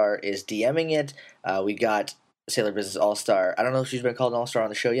All-Star, is DMing it. We got Sailor Business All-Star. I don't know if she's been called an All-Star on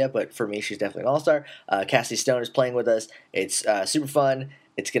the show yet, but for me, she's definitely an All-Star. Cassie Stone is playing with us. It's super fun.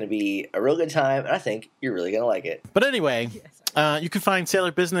 It's going to be a real good time, and I think you're really going to like it. But anyway, you can find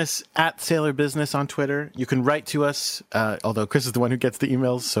Sailor Business at Sailor Business on Twitter. You can write to us, although Chris is the one who gets the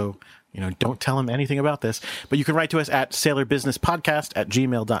emails, so don't tell him anything about this. But you can write to us at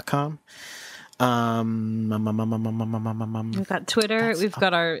sailorbusinesspodcast@gmail.com. We've got Twitter, we've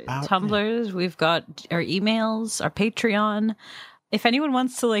got our Tumblrs, we've got our emails, our Patreon. If anyone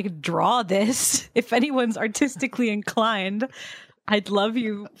wants to like draw this, if anyone's artistically inclined, I'd love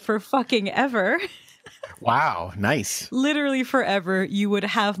you for fucking ever. Wow, nice. Literally forever, you would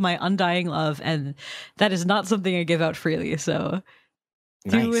have my undying love, and that is not something I give out freely, so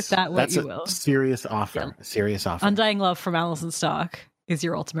do with that what you will. Serious offer. Yeah. Serious offer. Undying love from Allison Stock is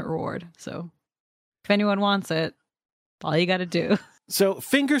your ultimate reward. So if anyone wants it, all you got to do. So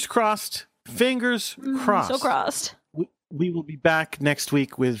fingers crossed. Fingers crossed. So crossed. We will be back next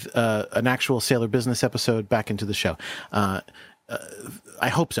week with an actual Sailor Business episode back into the show. I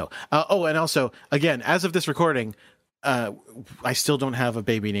hope so. And also, again, as of this recording, I still don't have a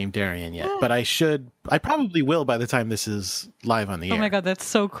baby named Darian yet, but I probably will by the time this is live on the air. Oh my God, that's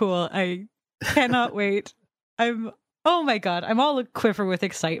so cool. I cannot wait. Oh my God, I'm all a quiver with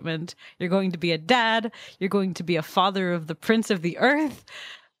excitement. You're going to be a dad. You're going to be a father of the Prince of the Earth.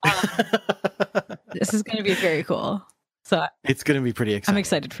 This is going to be very cool. So it's going to be pretty exciting. I'm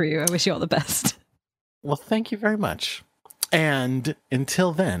excited for you. I wish you all the best. Well, thank you very much. And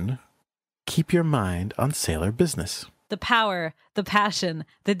until then, keep your mind on Sailor Business. The power, the passion,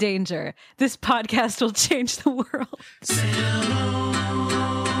 the danger. This podcast will change the world.